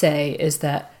will say is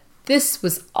that this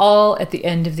was all at the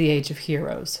end of the Age of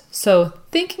Heroes. So,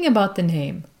 thinking about the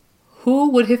name, who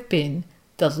would have been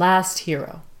the last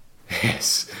hero?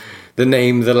 Yes, the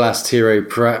name The Last Hero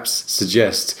perhaps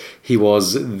suggests he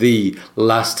was the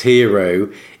last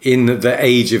hero in the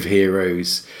Age of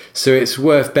Heroes. So it's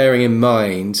worth bearing in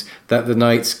mind that the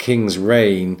Night King's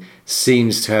reign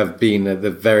seems to have been at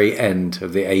the very end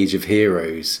of the Age of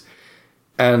Heroes.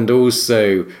 And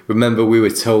also, remember we were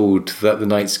told that the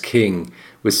Night's King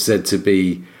was said to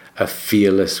be a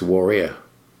fearless warrior.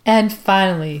 And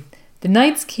finally, the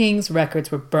Night's King's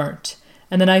records were burnt,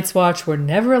 and the Night's Watch were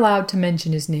never allowed to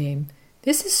mention his name.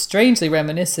 This is strangely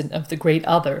reminiscent of the Great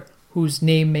Other, whose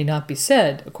name may not be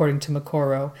said, according to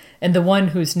Moqorro, and the one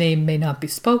whose name may not be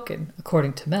spoken,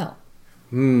 according to Mel.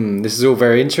 This is all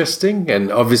very interesting,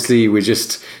 and obviously we're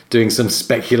just doing some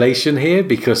speculation here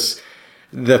because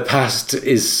the past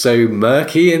is so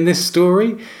murky in this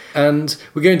story, and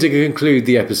we're going to conclude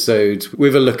the episode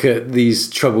with a look at these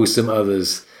troublesome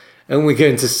others, and we're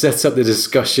going to set up the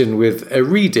discussion with a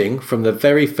reading from the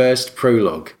very first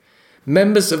prologue.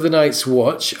 Members of the Night's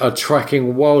Watch are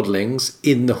tracking wildlings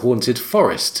in the haunted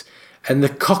forest, and the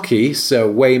cocky Sir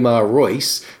Waymar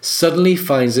Royce suddenly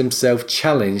finds himself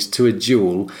challenged to a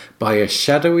duel by a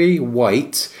shadowy,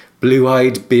 white,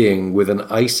 blue-eyed being with an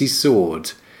icy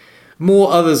sword.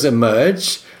 More others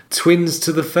emerge, twins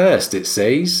to the first, it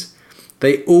says.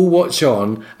 They all watch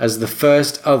on as the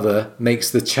first other makes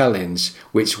the challenge,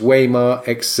 which Waymar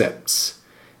accepts.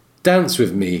 Dance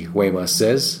with me, Waymar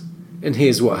says, and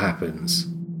here's what happens.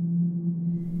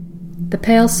 The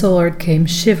pale sword came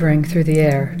shivering through the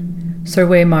air. Sir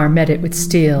Waymar met it with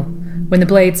steel. When the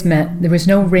blades met, there was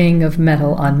no ring of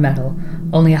metal on metal,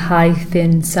 only a high,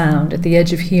 thin sound at the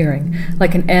edge of hearing,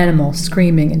 like an animal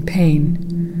screaming in pain.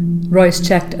 Royce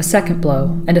checked a second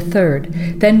blow, and a third,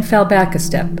 then fell back a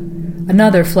step.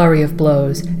 Another flurry of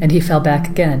blows, and he fell back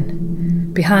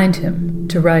again. Behind him,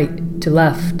 to right, to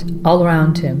left, all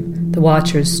around him, the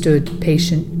watchers stood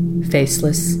patient,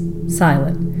 faceless,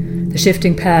 silent, the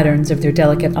shifting patterns of their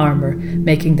delicate armor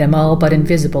making them all but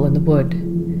invisible in the wood.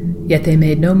 Yet they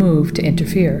made no move to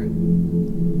interfere.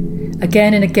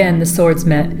 Again and again the swords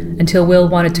met, until Will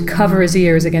wanted to cover his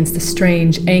ears against the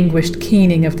strange, anguished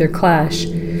keening of their clash.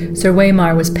 Sir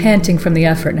Waymar was panting from the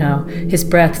effort now, his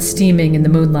breath steaming in the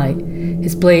moonlight.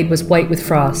 His blade was white with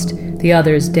frost, the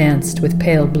others danced with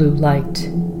pale blue light.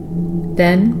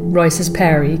 Then Royce's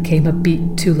parry came a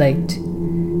beat too late.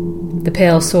 The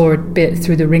pale sword bit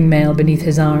through the ringmail beneath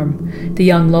his arm. The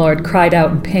young lord cried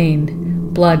out in pain.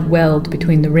 Blood welled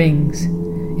between the rings.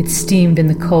 It steamed in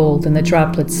the cold, and the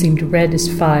droplets seemed red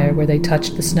as fire where they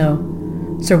touched the snow.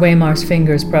 Sir Waymar's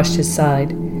fingers brushed his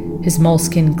side. His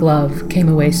moleskin glove came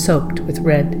away soaked with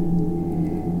red.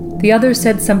 The other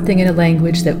said something in a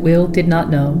language that Will did not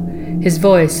know. His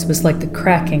voice was like the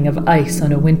cracking of ice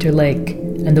on a winter lake,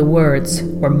 and the words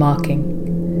were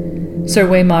mocking. Sir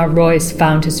Waymar Royce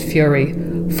found his fury.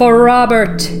 "For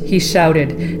Robert!" he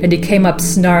shouted, and he came up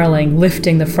snarling,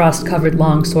 lifting the frost-covered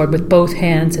longsword with both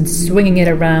hands and swinging it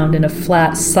around in a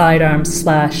flat sidearm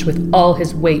slash with all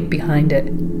his weight behind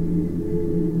it.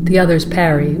 The other's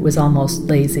parry was almost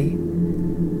lazy.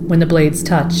 When the blades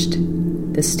touched,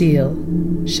 the steel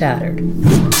shattered.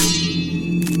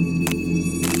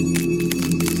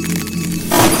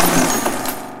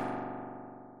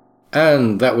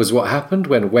 And that was what happened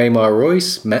when Waymar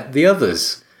Royce met the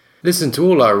others. Listen to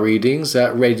all our readings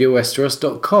at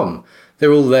radiowesteros.com.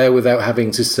 They're all there without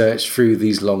having to search through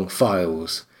these long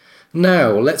files.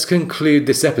 Now, let's conclude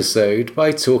this episode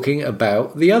by talking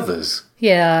about the others.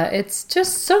 Yeah, it's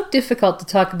just so difficult to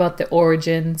talk about the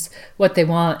origins, what they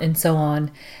want, and so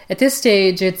on. At this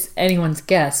stage, it's anyone's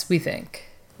guess, we think.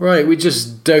 Right, we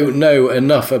just don't know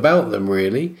enough about them,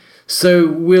 really. So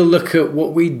we'll look at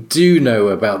what we do know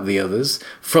about the others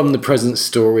from the present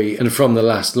story and from the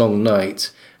last long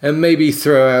night, and maybe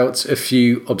throw out a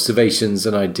few observations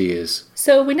and ideas.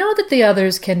 So we know that the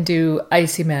others can do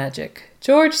icy magic.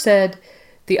 George said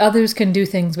the others can do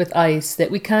things with ice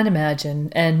that we can't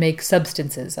imagine and make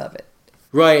substances of it.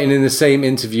 Right, and in the same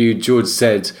interview, George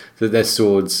said that their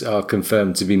swords are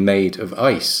confirmed to be made of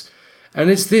ice. And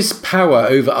it's this power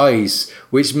over ice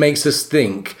which makes us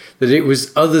think that it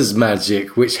was others'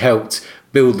 magic which helped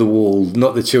build the wall,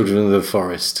 not the children of the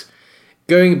forest.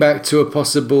 Going back to a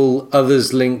possible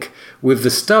others link with the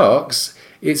Starks,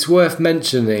 it's worth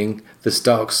mentioning the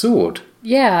Stark sword.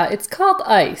 Yeah, it's called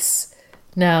ice.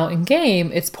 Now, in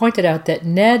game, it's pointed out that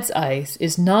Ned's ice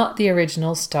is not the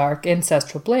original Stark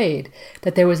ancestral blade,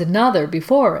 that there was another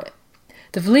before it.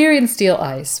 The Valyrian steel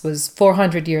ice was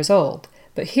 400 years old,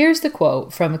 but here's the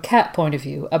quote from a cat point of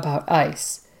view about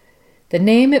ice. The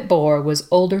name it bore was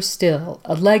older still,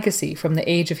 a legacy from the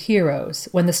Age of Heroes,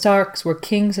 when the Starks were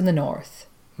kings in the north.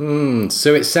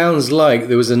 So it sounds like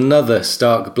there was another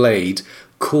Stark blade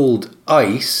called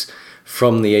Ice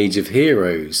from the Age of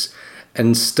Heroes,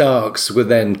 and Starks were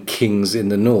then kings in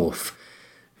the north.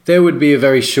 There would be a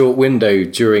very short window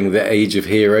during the Age of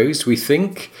Heroes, we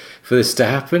think, for this to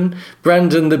happen.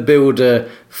 Brandon the Builder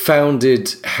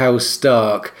founded House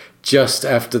Stark just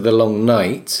after the Long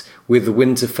Night, with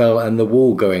Winterfell and the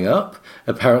Wall going up,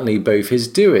 apparently both his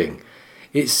doing.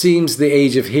 It seems the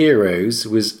Age of Heroes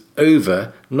was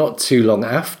over not too long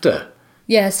after.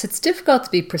 Yes, it's difficult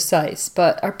to be precise,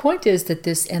 but our point is that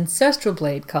this ancestral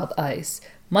blade called ice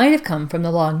might have come from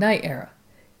the Long Night era.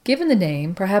 Given the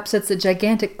name, perhaps it's a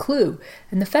gigantic clue,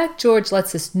 and the fact George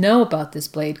lets us know about this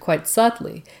blade quite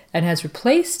subtly, and has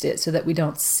replaced it so that we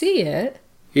don't see it...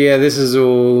 Yeah, this is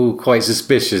all quite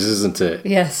suspicious, isn't it?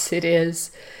 Yes, it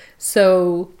is.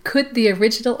 So, could the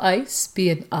original ice be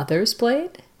an other's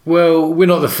blade? Well, we're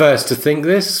not the first to think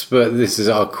this, but this is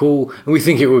our call, and we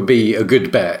think it would be a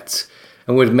good bet,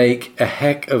 and would make a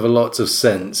heck of a lot of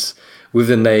sense with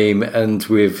the name and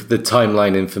with the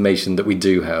timeline information that we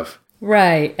do have.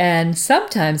 Right, and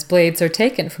sometimes blades are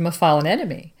taken from a fallen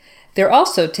enemy. They're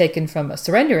also taken from a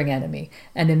surrendering enemy,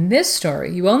 and in this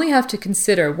story, you only have to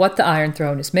consider what the Iron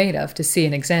Throne is made of to see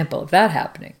an example of that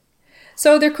happening.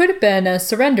 So there could have been a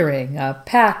surrendering, a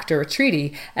pact or a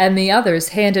treaty, and the others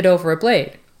handed over a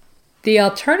blade. The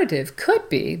alternative could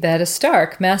be that a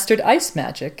Stark mastered ice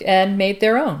magic and made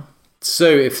their own. So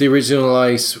if the original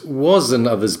ice was an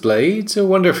other's blade, I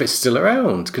wonder if it's still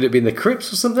around. Could it be in the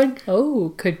crypts or something?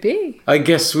 Oh, could be. I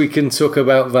guess we can talk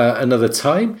about that another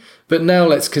time, but now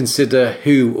let's consider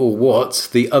who or what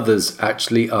the others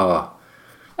actually are.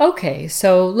 Okay,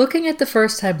 so looking at the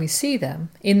first time we see them,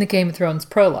 in the Game of Thrones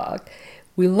prologue,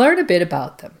 we learn a bit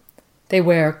about them. They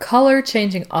wear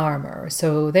color-changing armor,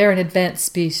 so they're an advanced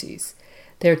species.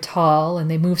 They're tall and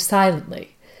they move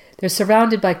silently. They're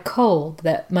surrounded by cold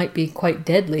that might be quite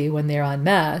deadly when they're en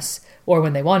masse, or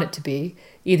when they want it to be.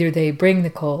 Either they bring the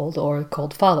cold, or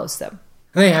cold follows them.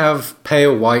 They have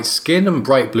pale white skin and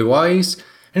bright blue eyes,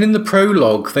 and in the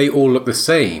prologue they all look the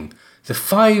same. The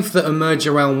 5 that emerge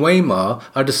around Waymar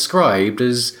are described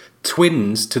as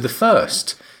twins to the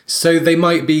first, so they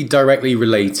might be directly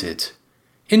related.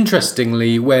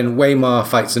 Interestingly, when Waymar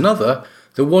fights another,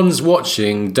 the ones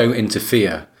watching don't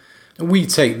interfere. We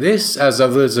take this, as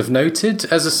others have noted,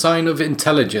 as a sign of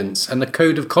intelligence and a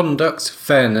code of conduct,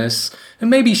 fairness, and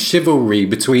maybe chivalry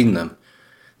between them.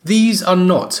 These are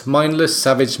not mindless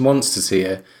savage monsters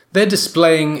here. They're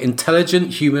displaying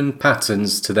intelligent human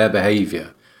patterns to their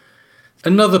behaviour.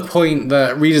 Another point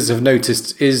that readers have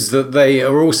noticed is that they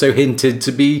are also hinted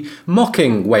to be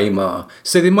mocking Waymar,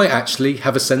 so they might actually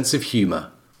have a sense of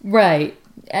humour. Right,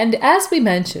 and as we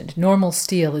mentioned, normal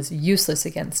steel is useless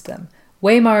against them.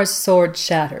 Waymar's sword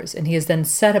shatters, and he is then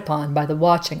set upon by the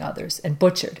watching others and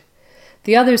butchered.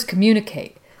 The others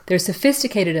communicate. They're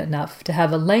sophisticated enough to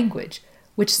have a language,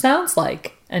 which sounds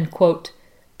like, and quote,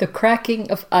 the cracking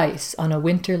of ice on a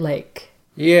winter lake.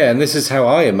 Yeah, and this is how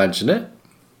I imagine it.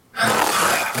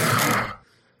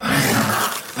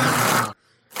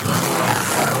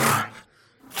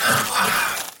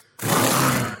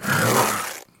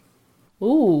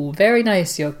 Ooh, very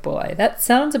nice, Yoke Boy. That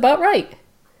sounds about right.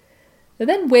 But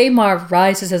then Waymar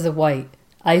rises as a white,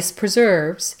 ice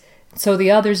preserves, so the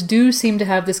others do seem to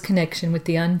have this connection with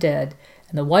the undead,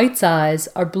 and the white's eyes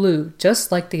are blue,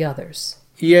 just like the others.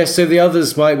 Yeah, so the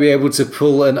others might be able to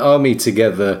pull an army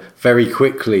together very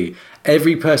quickly.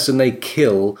 Every person they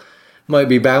kill might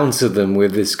be bound to them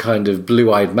with this kind of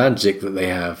blue-eyed magic that they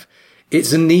have.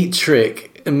 It's a neat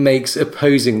trick and makes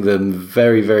opposing them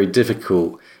very, very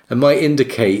difficult, and might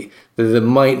indicate that there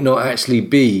might not actually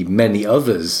be many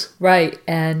others. Right,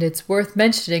 and it's worth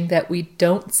mentioning that we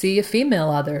don't see a female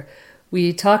other.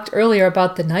 We talked earlier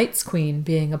about the Night's Queen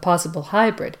being a possible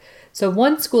hybrid, so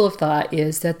one school of thought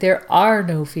is that there are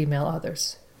no female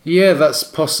others. Yeah, that's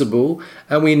possible,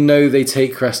 and we know they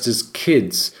take Crast as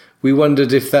kids. We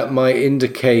wondered if that might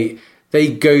indicate they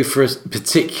go for a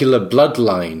particular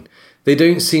bloodline. They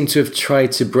don't seem to have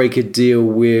tried to break a deal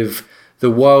with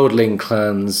the Wildling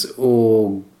clans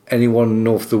or anyone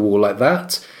north of the wall like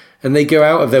that, and they go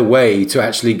out of their way to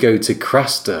actually go to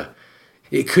Craster.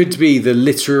 It could be the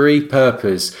literary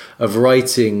purpose of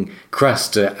writing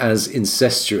Craster as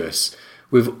incestuous,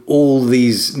 with all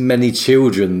these many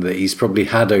children that he's probably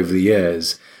had over the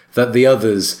years, that the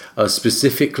others are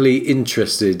specifically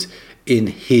interested in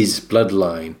his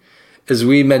bloodline. As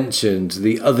we mentioned,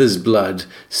 the others' blood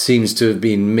seems to have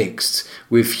been mixed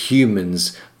with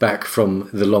humans back from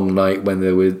the Long Night when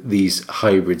there were these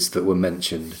hybrids that were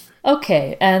mentioned.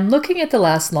 Okay, and looking at the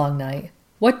last Long Night,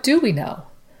 what do we know?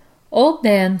 Old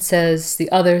Nan says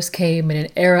the others came in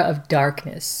an era of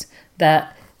darkness,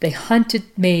 that they hunted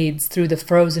maids through the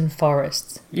frozen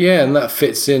forests. Yeah, and that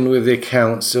fits in with the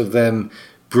accounts of them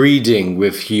breeding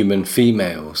with human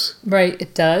females. Right,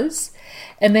 it does.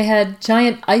 And they had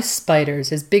giant ice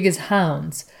spiders as big as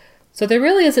hounds. So there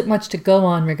really isn't much to go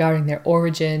on regarding their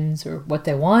origins or what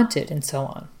they wanted and so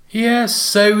on. Yeah,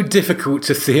 so difficult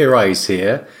to theorise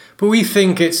here, but we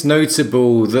think it's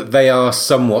notable that they are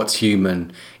somewhat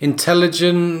human.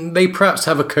 Intelligent, they perhaps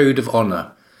have a code of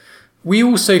honour. We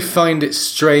also find it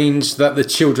strange that the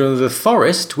children of the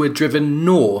forest were driven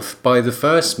north by the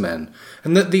first men,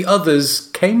 and that the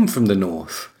others came from the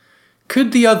north.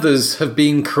 Could the others have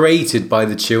been created by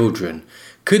the children?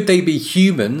 Could they be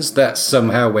humans that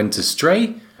somehow went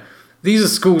astray? These are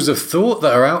schools of thought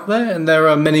that are out there, and there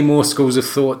are many more schools of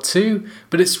thought too,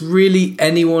 but it's really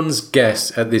anyone's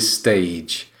guess at this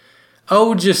stage.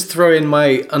 I'll just throw in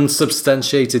my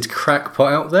unsubstantiated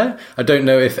crackpot out there. I don't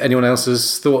know if anyone else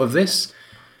has thought of this.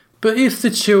 But if the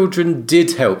children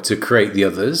did help to create the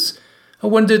others, I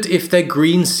wondered if their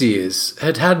Greenseers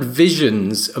had had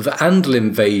visions of the Andal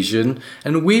invasion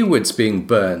and Weirwoods being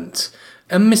burnt,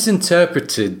 and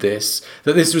misinterpreted this,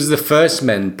 that this was the first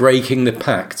men breaking the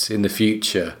pact in the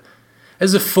future.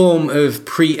 As a form of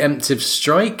preemptive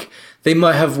strike, they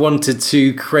might have wanted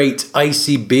to create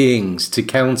icy beings to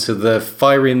counter the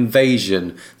fiery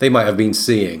invasion they might have been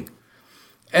seeing.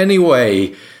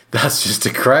 Anyway, that's just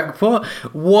a crackpot.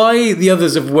 Why the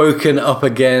others have woken up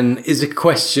again is a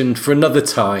question for another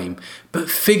time, but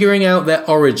figuring out their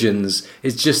origins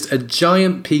is just a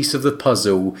giant piece of the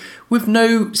puzzle with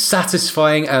no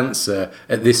satisfying answer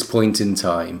at this point in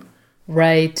time.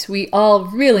 Right, we all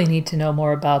really need to know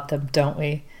more about them, don't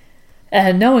we?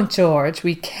 And knowing George,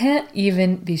 we can't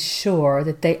even be sure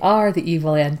that they are the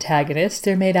evil antagonists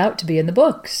they're made out to be in the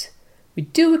books. We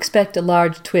do expect a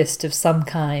large twist of some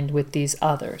kind with these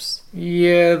others.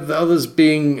 Yeah, the others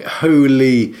being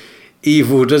wholly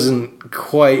evil doesn't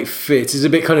quite fit. It's a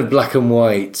bit kind of black and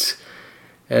white.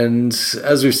 And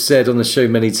as we've said on the show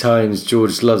many times,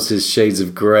 George loves his shades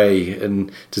of grey and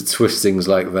to twist things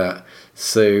like that.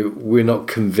 So we're not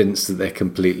convinced that they're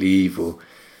completely evil.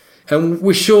 And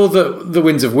we're sure that the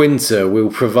Winds of Winter will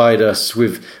provide us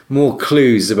with more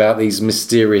clues about these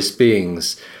mysterious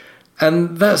beings.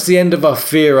 And that's the end of our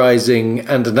theorising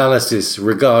and analysis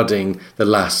regarding the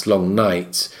last Long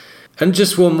Night. And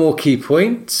just one more key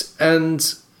point,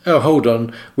 and... oh, hold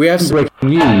on. We have some breaking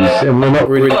news, and we're not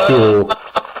really sure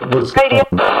what's going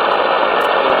on.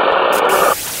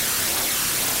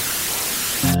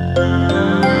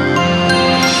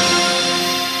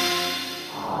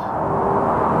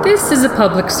 This is a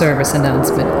public service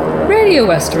announcement. Radio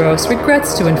Westeros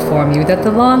regrets to inform you that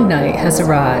the Long Night has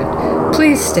arrived.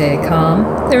 Please stay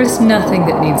calm. There is nothing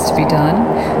that needs to be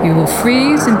done. You will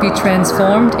freeze and be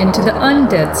transformed into the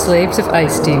undead slaves of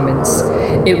ice demons.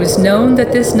 It was known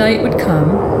that this night would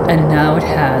come, and now it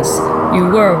has. You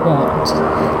were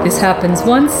warned. This happens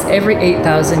once every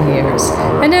 8,000 years,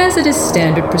 and as it is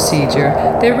standard procedure,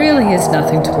 there really is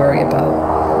nothing to worry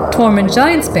about. Tormund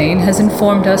Giantsbane has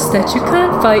informed us that you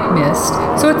can't fight mist,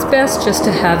 so it's best just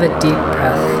to have a deep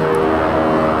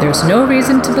breath. There's no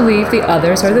reason to believe the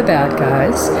others are the bad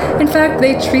guys. In fact,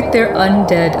 they treat their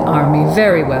undead army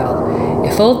very well.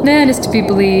 If Old Nan is to be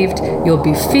believed, you'll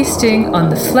be feasting on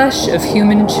the flesh of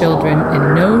human children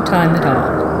in no time at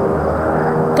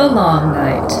all. The long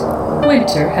night.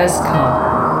 Winter has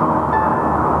come.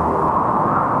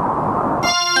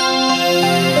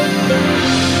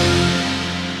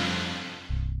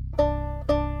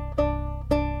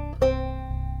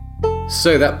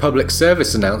 So that public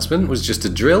service announcement was just a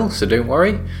drill, so don't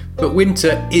worry. But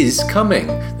winter is coming.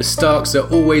 The Starks are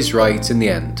always right in the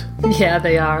end. Yeah,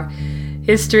 they are.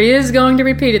 History is going to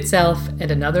repeat itself,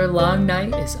 and another long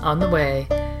night is on the way.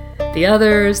 The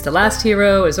others, the last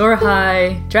hero, Azor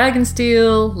Ahai,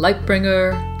 Dragonsteel,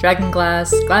 Lightbringer,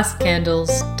 Dragonglass, Glass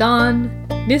Candles, Dawn,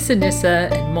 Nissa Nissa,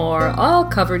 and more, all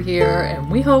covered here, and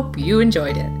we hope you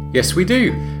enjoyed it. Yes, we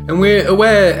do. And we're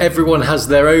aware everyone has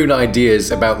their own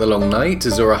ideas about the long night,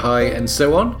 Azor Ahai, and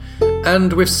so on.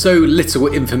 And with so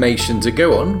little information to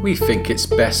go on, we think it's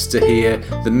best to hear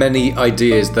the many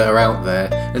ideas that are out there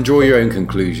and draw your own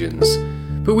conclusions.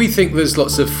 But we think there's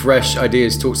lots of fresh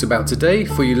ideas talked about today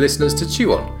for you listeners to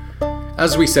chew on.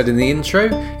 As we said in the intro,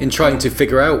 in trying to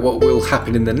figure out what will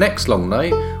happen in the next long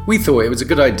night, we thought it was a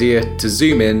good idea to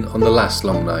zoom in on the last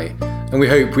long night. And we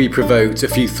hope we provoked a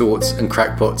few thoughts and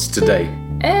crackpots today.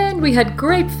 And we had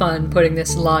great fun putting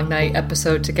this long night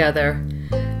episode together.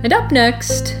 And up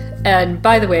next, and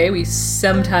by the way, we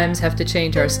sometimes have to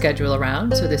change our schedule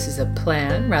around, so this is a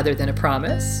plan rather than a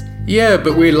promise. Yeah,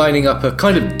 but we're lining up a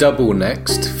kind of double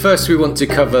next. First we want to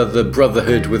cover the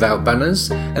Brotherhood Without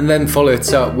Banners, and then follow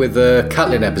it up with a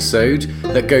Catelyn episode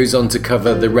that goes on to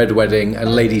cover the Red Wedding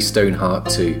and Lady Stoneheart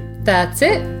too. That's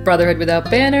it. Brotherhood Without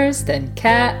Banners, then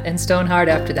Cat and Stoneheart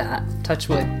after that. Touch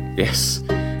wood. Yes.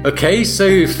 Okay,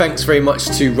 so thanks very much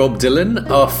to Rob Dylan,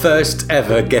 our first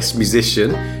ever guest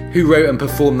musician, who wrote and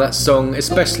performed that song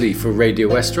especially for Radio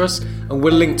Westeros, and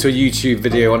we'll link to a YouTube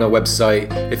video on our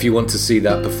website if you want to see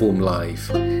that performed live.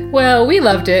 Well, we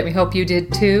loved it. We hope you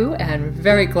did too, and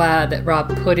very glad that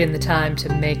Rob put in the time to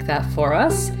make that for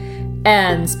us.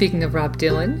 And speaking of Rob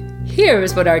Dylan, here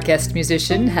is what our guest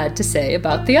musician had to say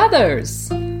about the others.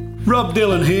 Rob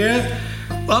Dylan here.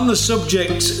 On the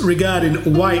subject regarding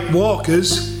White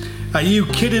Walkers, are you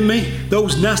kidding me?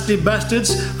 Those nasty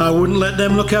bastards, I wouldn't let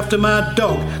them look after my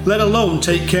dog, let alone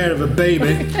take care of a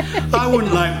baby. I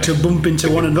wouldn't like to bump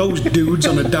into one of those dudes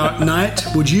on a dark night,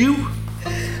 would you?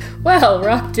 Well,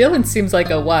 Rob Dylan seems like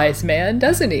a wise man,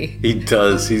 doesn't he? He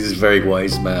does, he's a very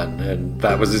wise man, and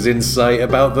that was his insight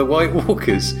about the White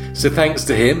Walkers. So thanks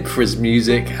to him for his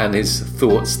music and his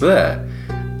thoughts there.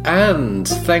 And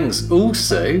thanks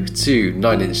also to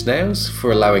Nine Inch Nails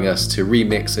for allowing us to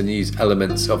remix and use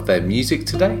elements of their music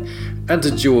today, and to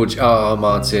George R.R.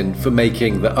 Martin for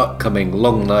making the upcoming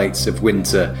long nights of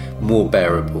winter more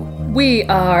bearable. We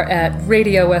are at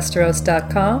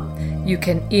radiowesteros.com. You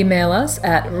can email us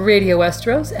at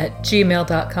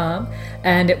radiowesteros@gmail.com,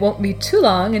 and it won't be too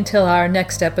long until our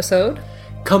next episode.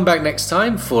 Come back next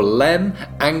time for Lem,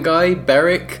 Angai,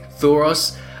 Beric,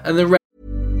 Thoros, and the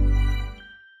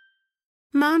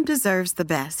Mom deserves the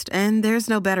best, and there's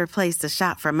no better place to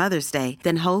shop for Mother's Day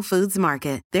than Whole Foods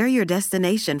Market. They're your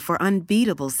destination for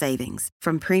unbeatable savings,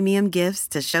 from premium gifts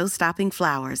to show-stopping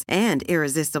flowers and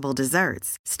irresistible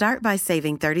desserts. Start by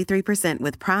saving 33%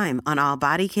 with Prime on all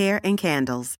body care and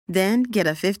candles. Then get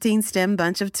a 15-stem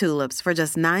bunch of tulips for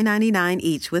just $9.99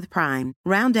 each with Prime.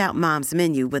 Round out Mom's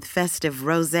menu with festive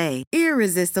rosé,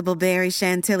 irresistible berry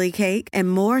chantilly cake,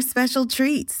 and more special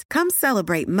treats. Come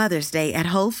celebrate Mother's Day at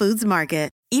Whole Foods Market.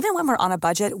 Even when we're on a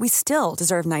budget, we still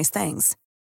deserve nice things.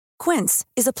 Quince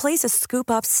is a place to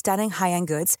scoop up stunning high-end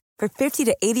goods for 50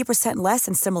 to 80% less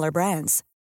than similar brands.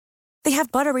 They have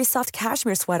buttery soft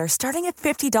cashmere sweaters starting at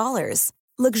 $50,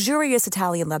 luxurious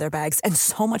Italian leather bags, and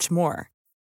so much more.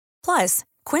 Plus,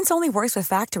 Quince only works with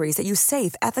factories that use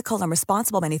safe, ethical, and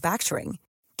responsible manufacturing.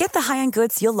 Get the high-end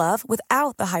goods you'll love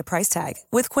without the high price tag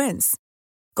with Quince.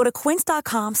 Go to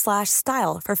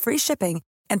quince.com/style for free shipping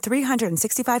and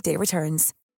 365-day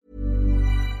returns.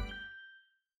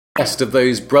 Best of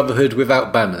those Brotherhood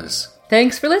Without Banners.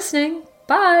 Thanks for listening.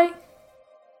 Bye.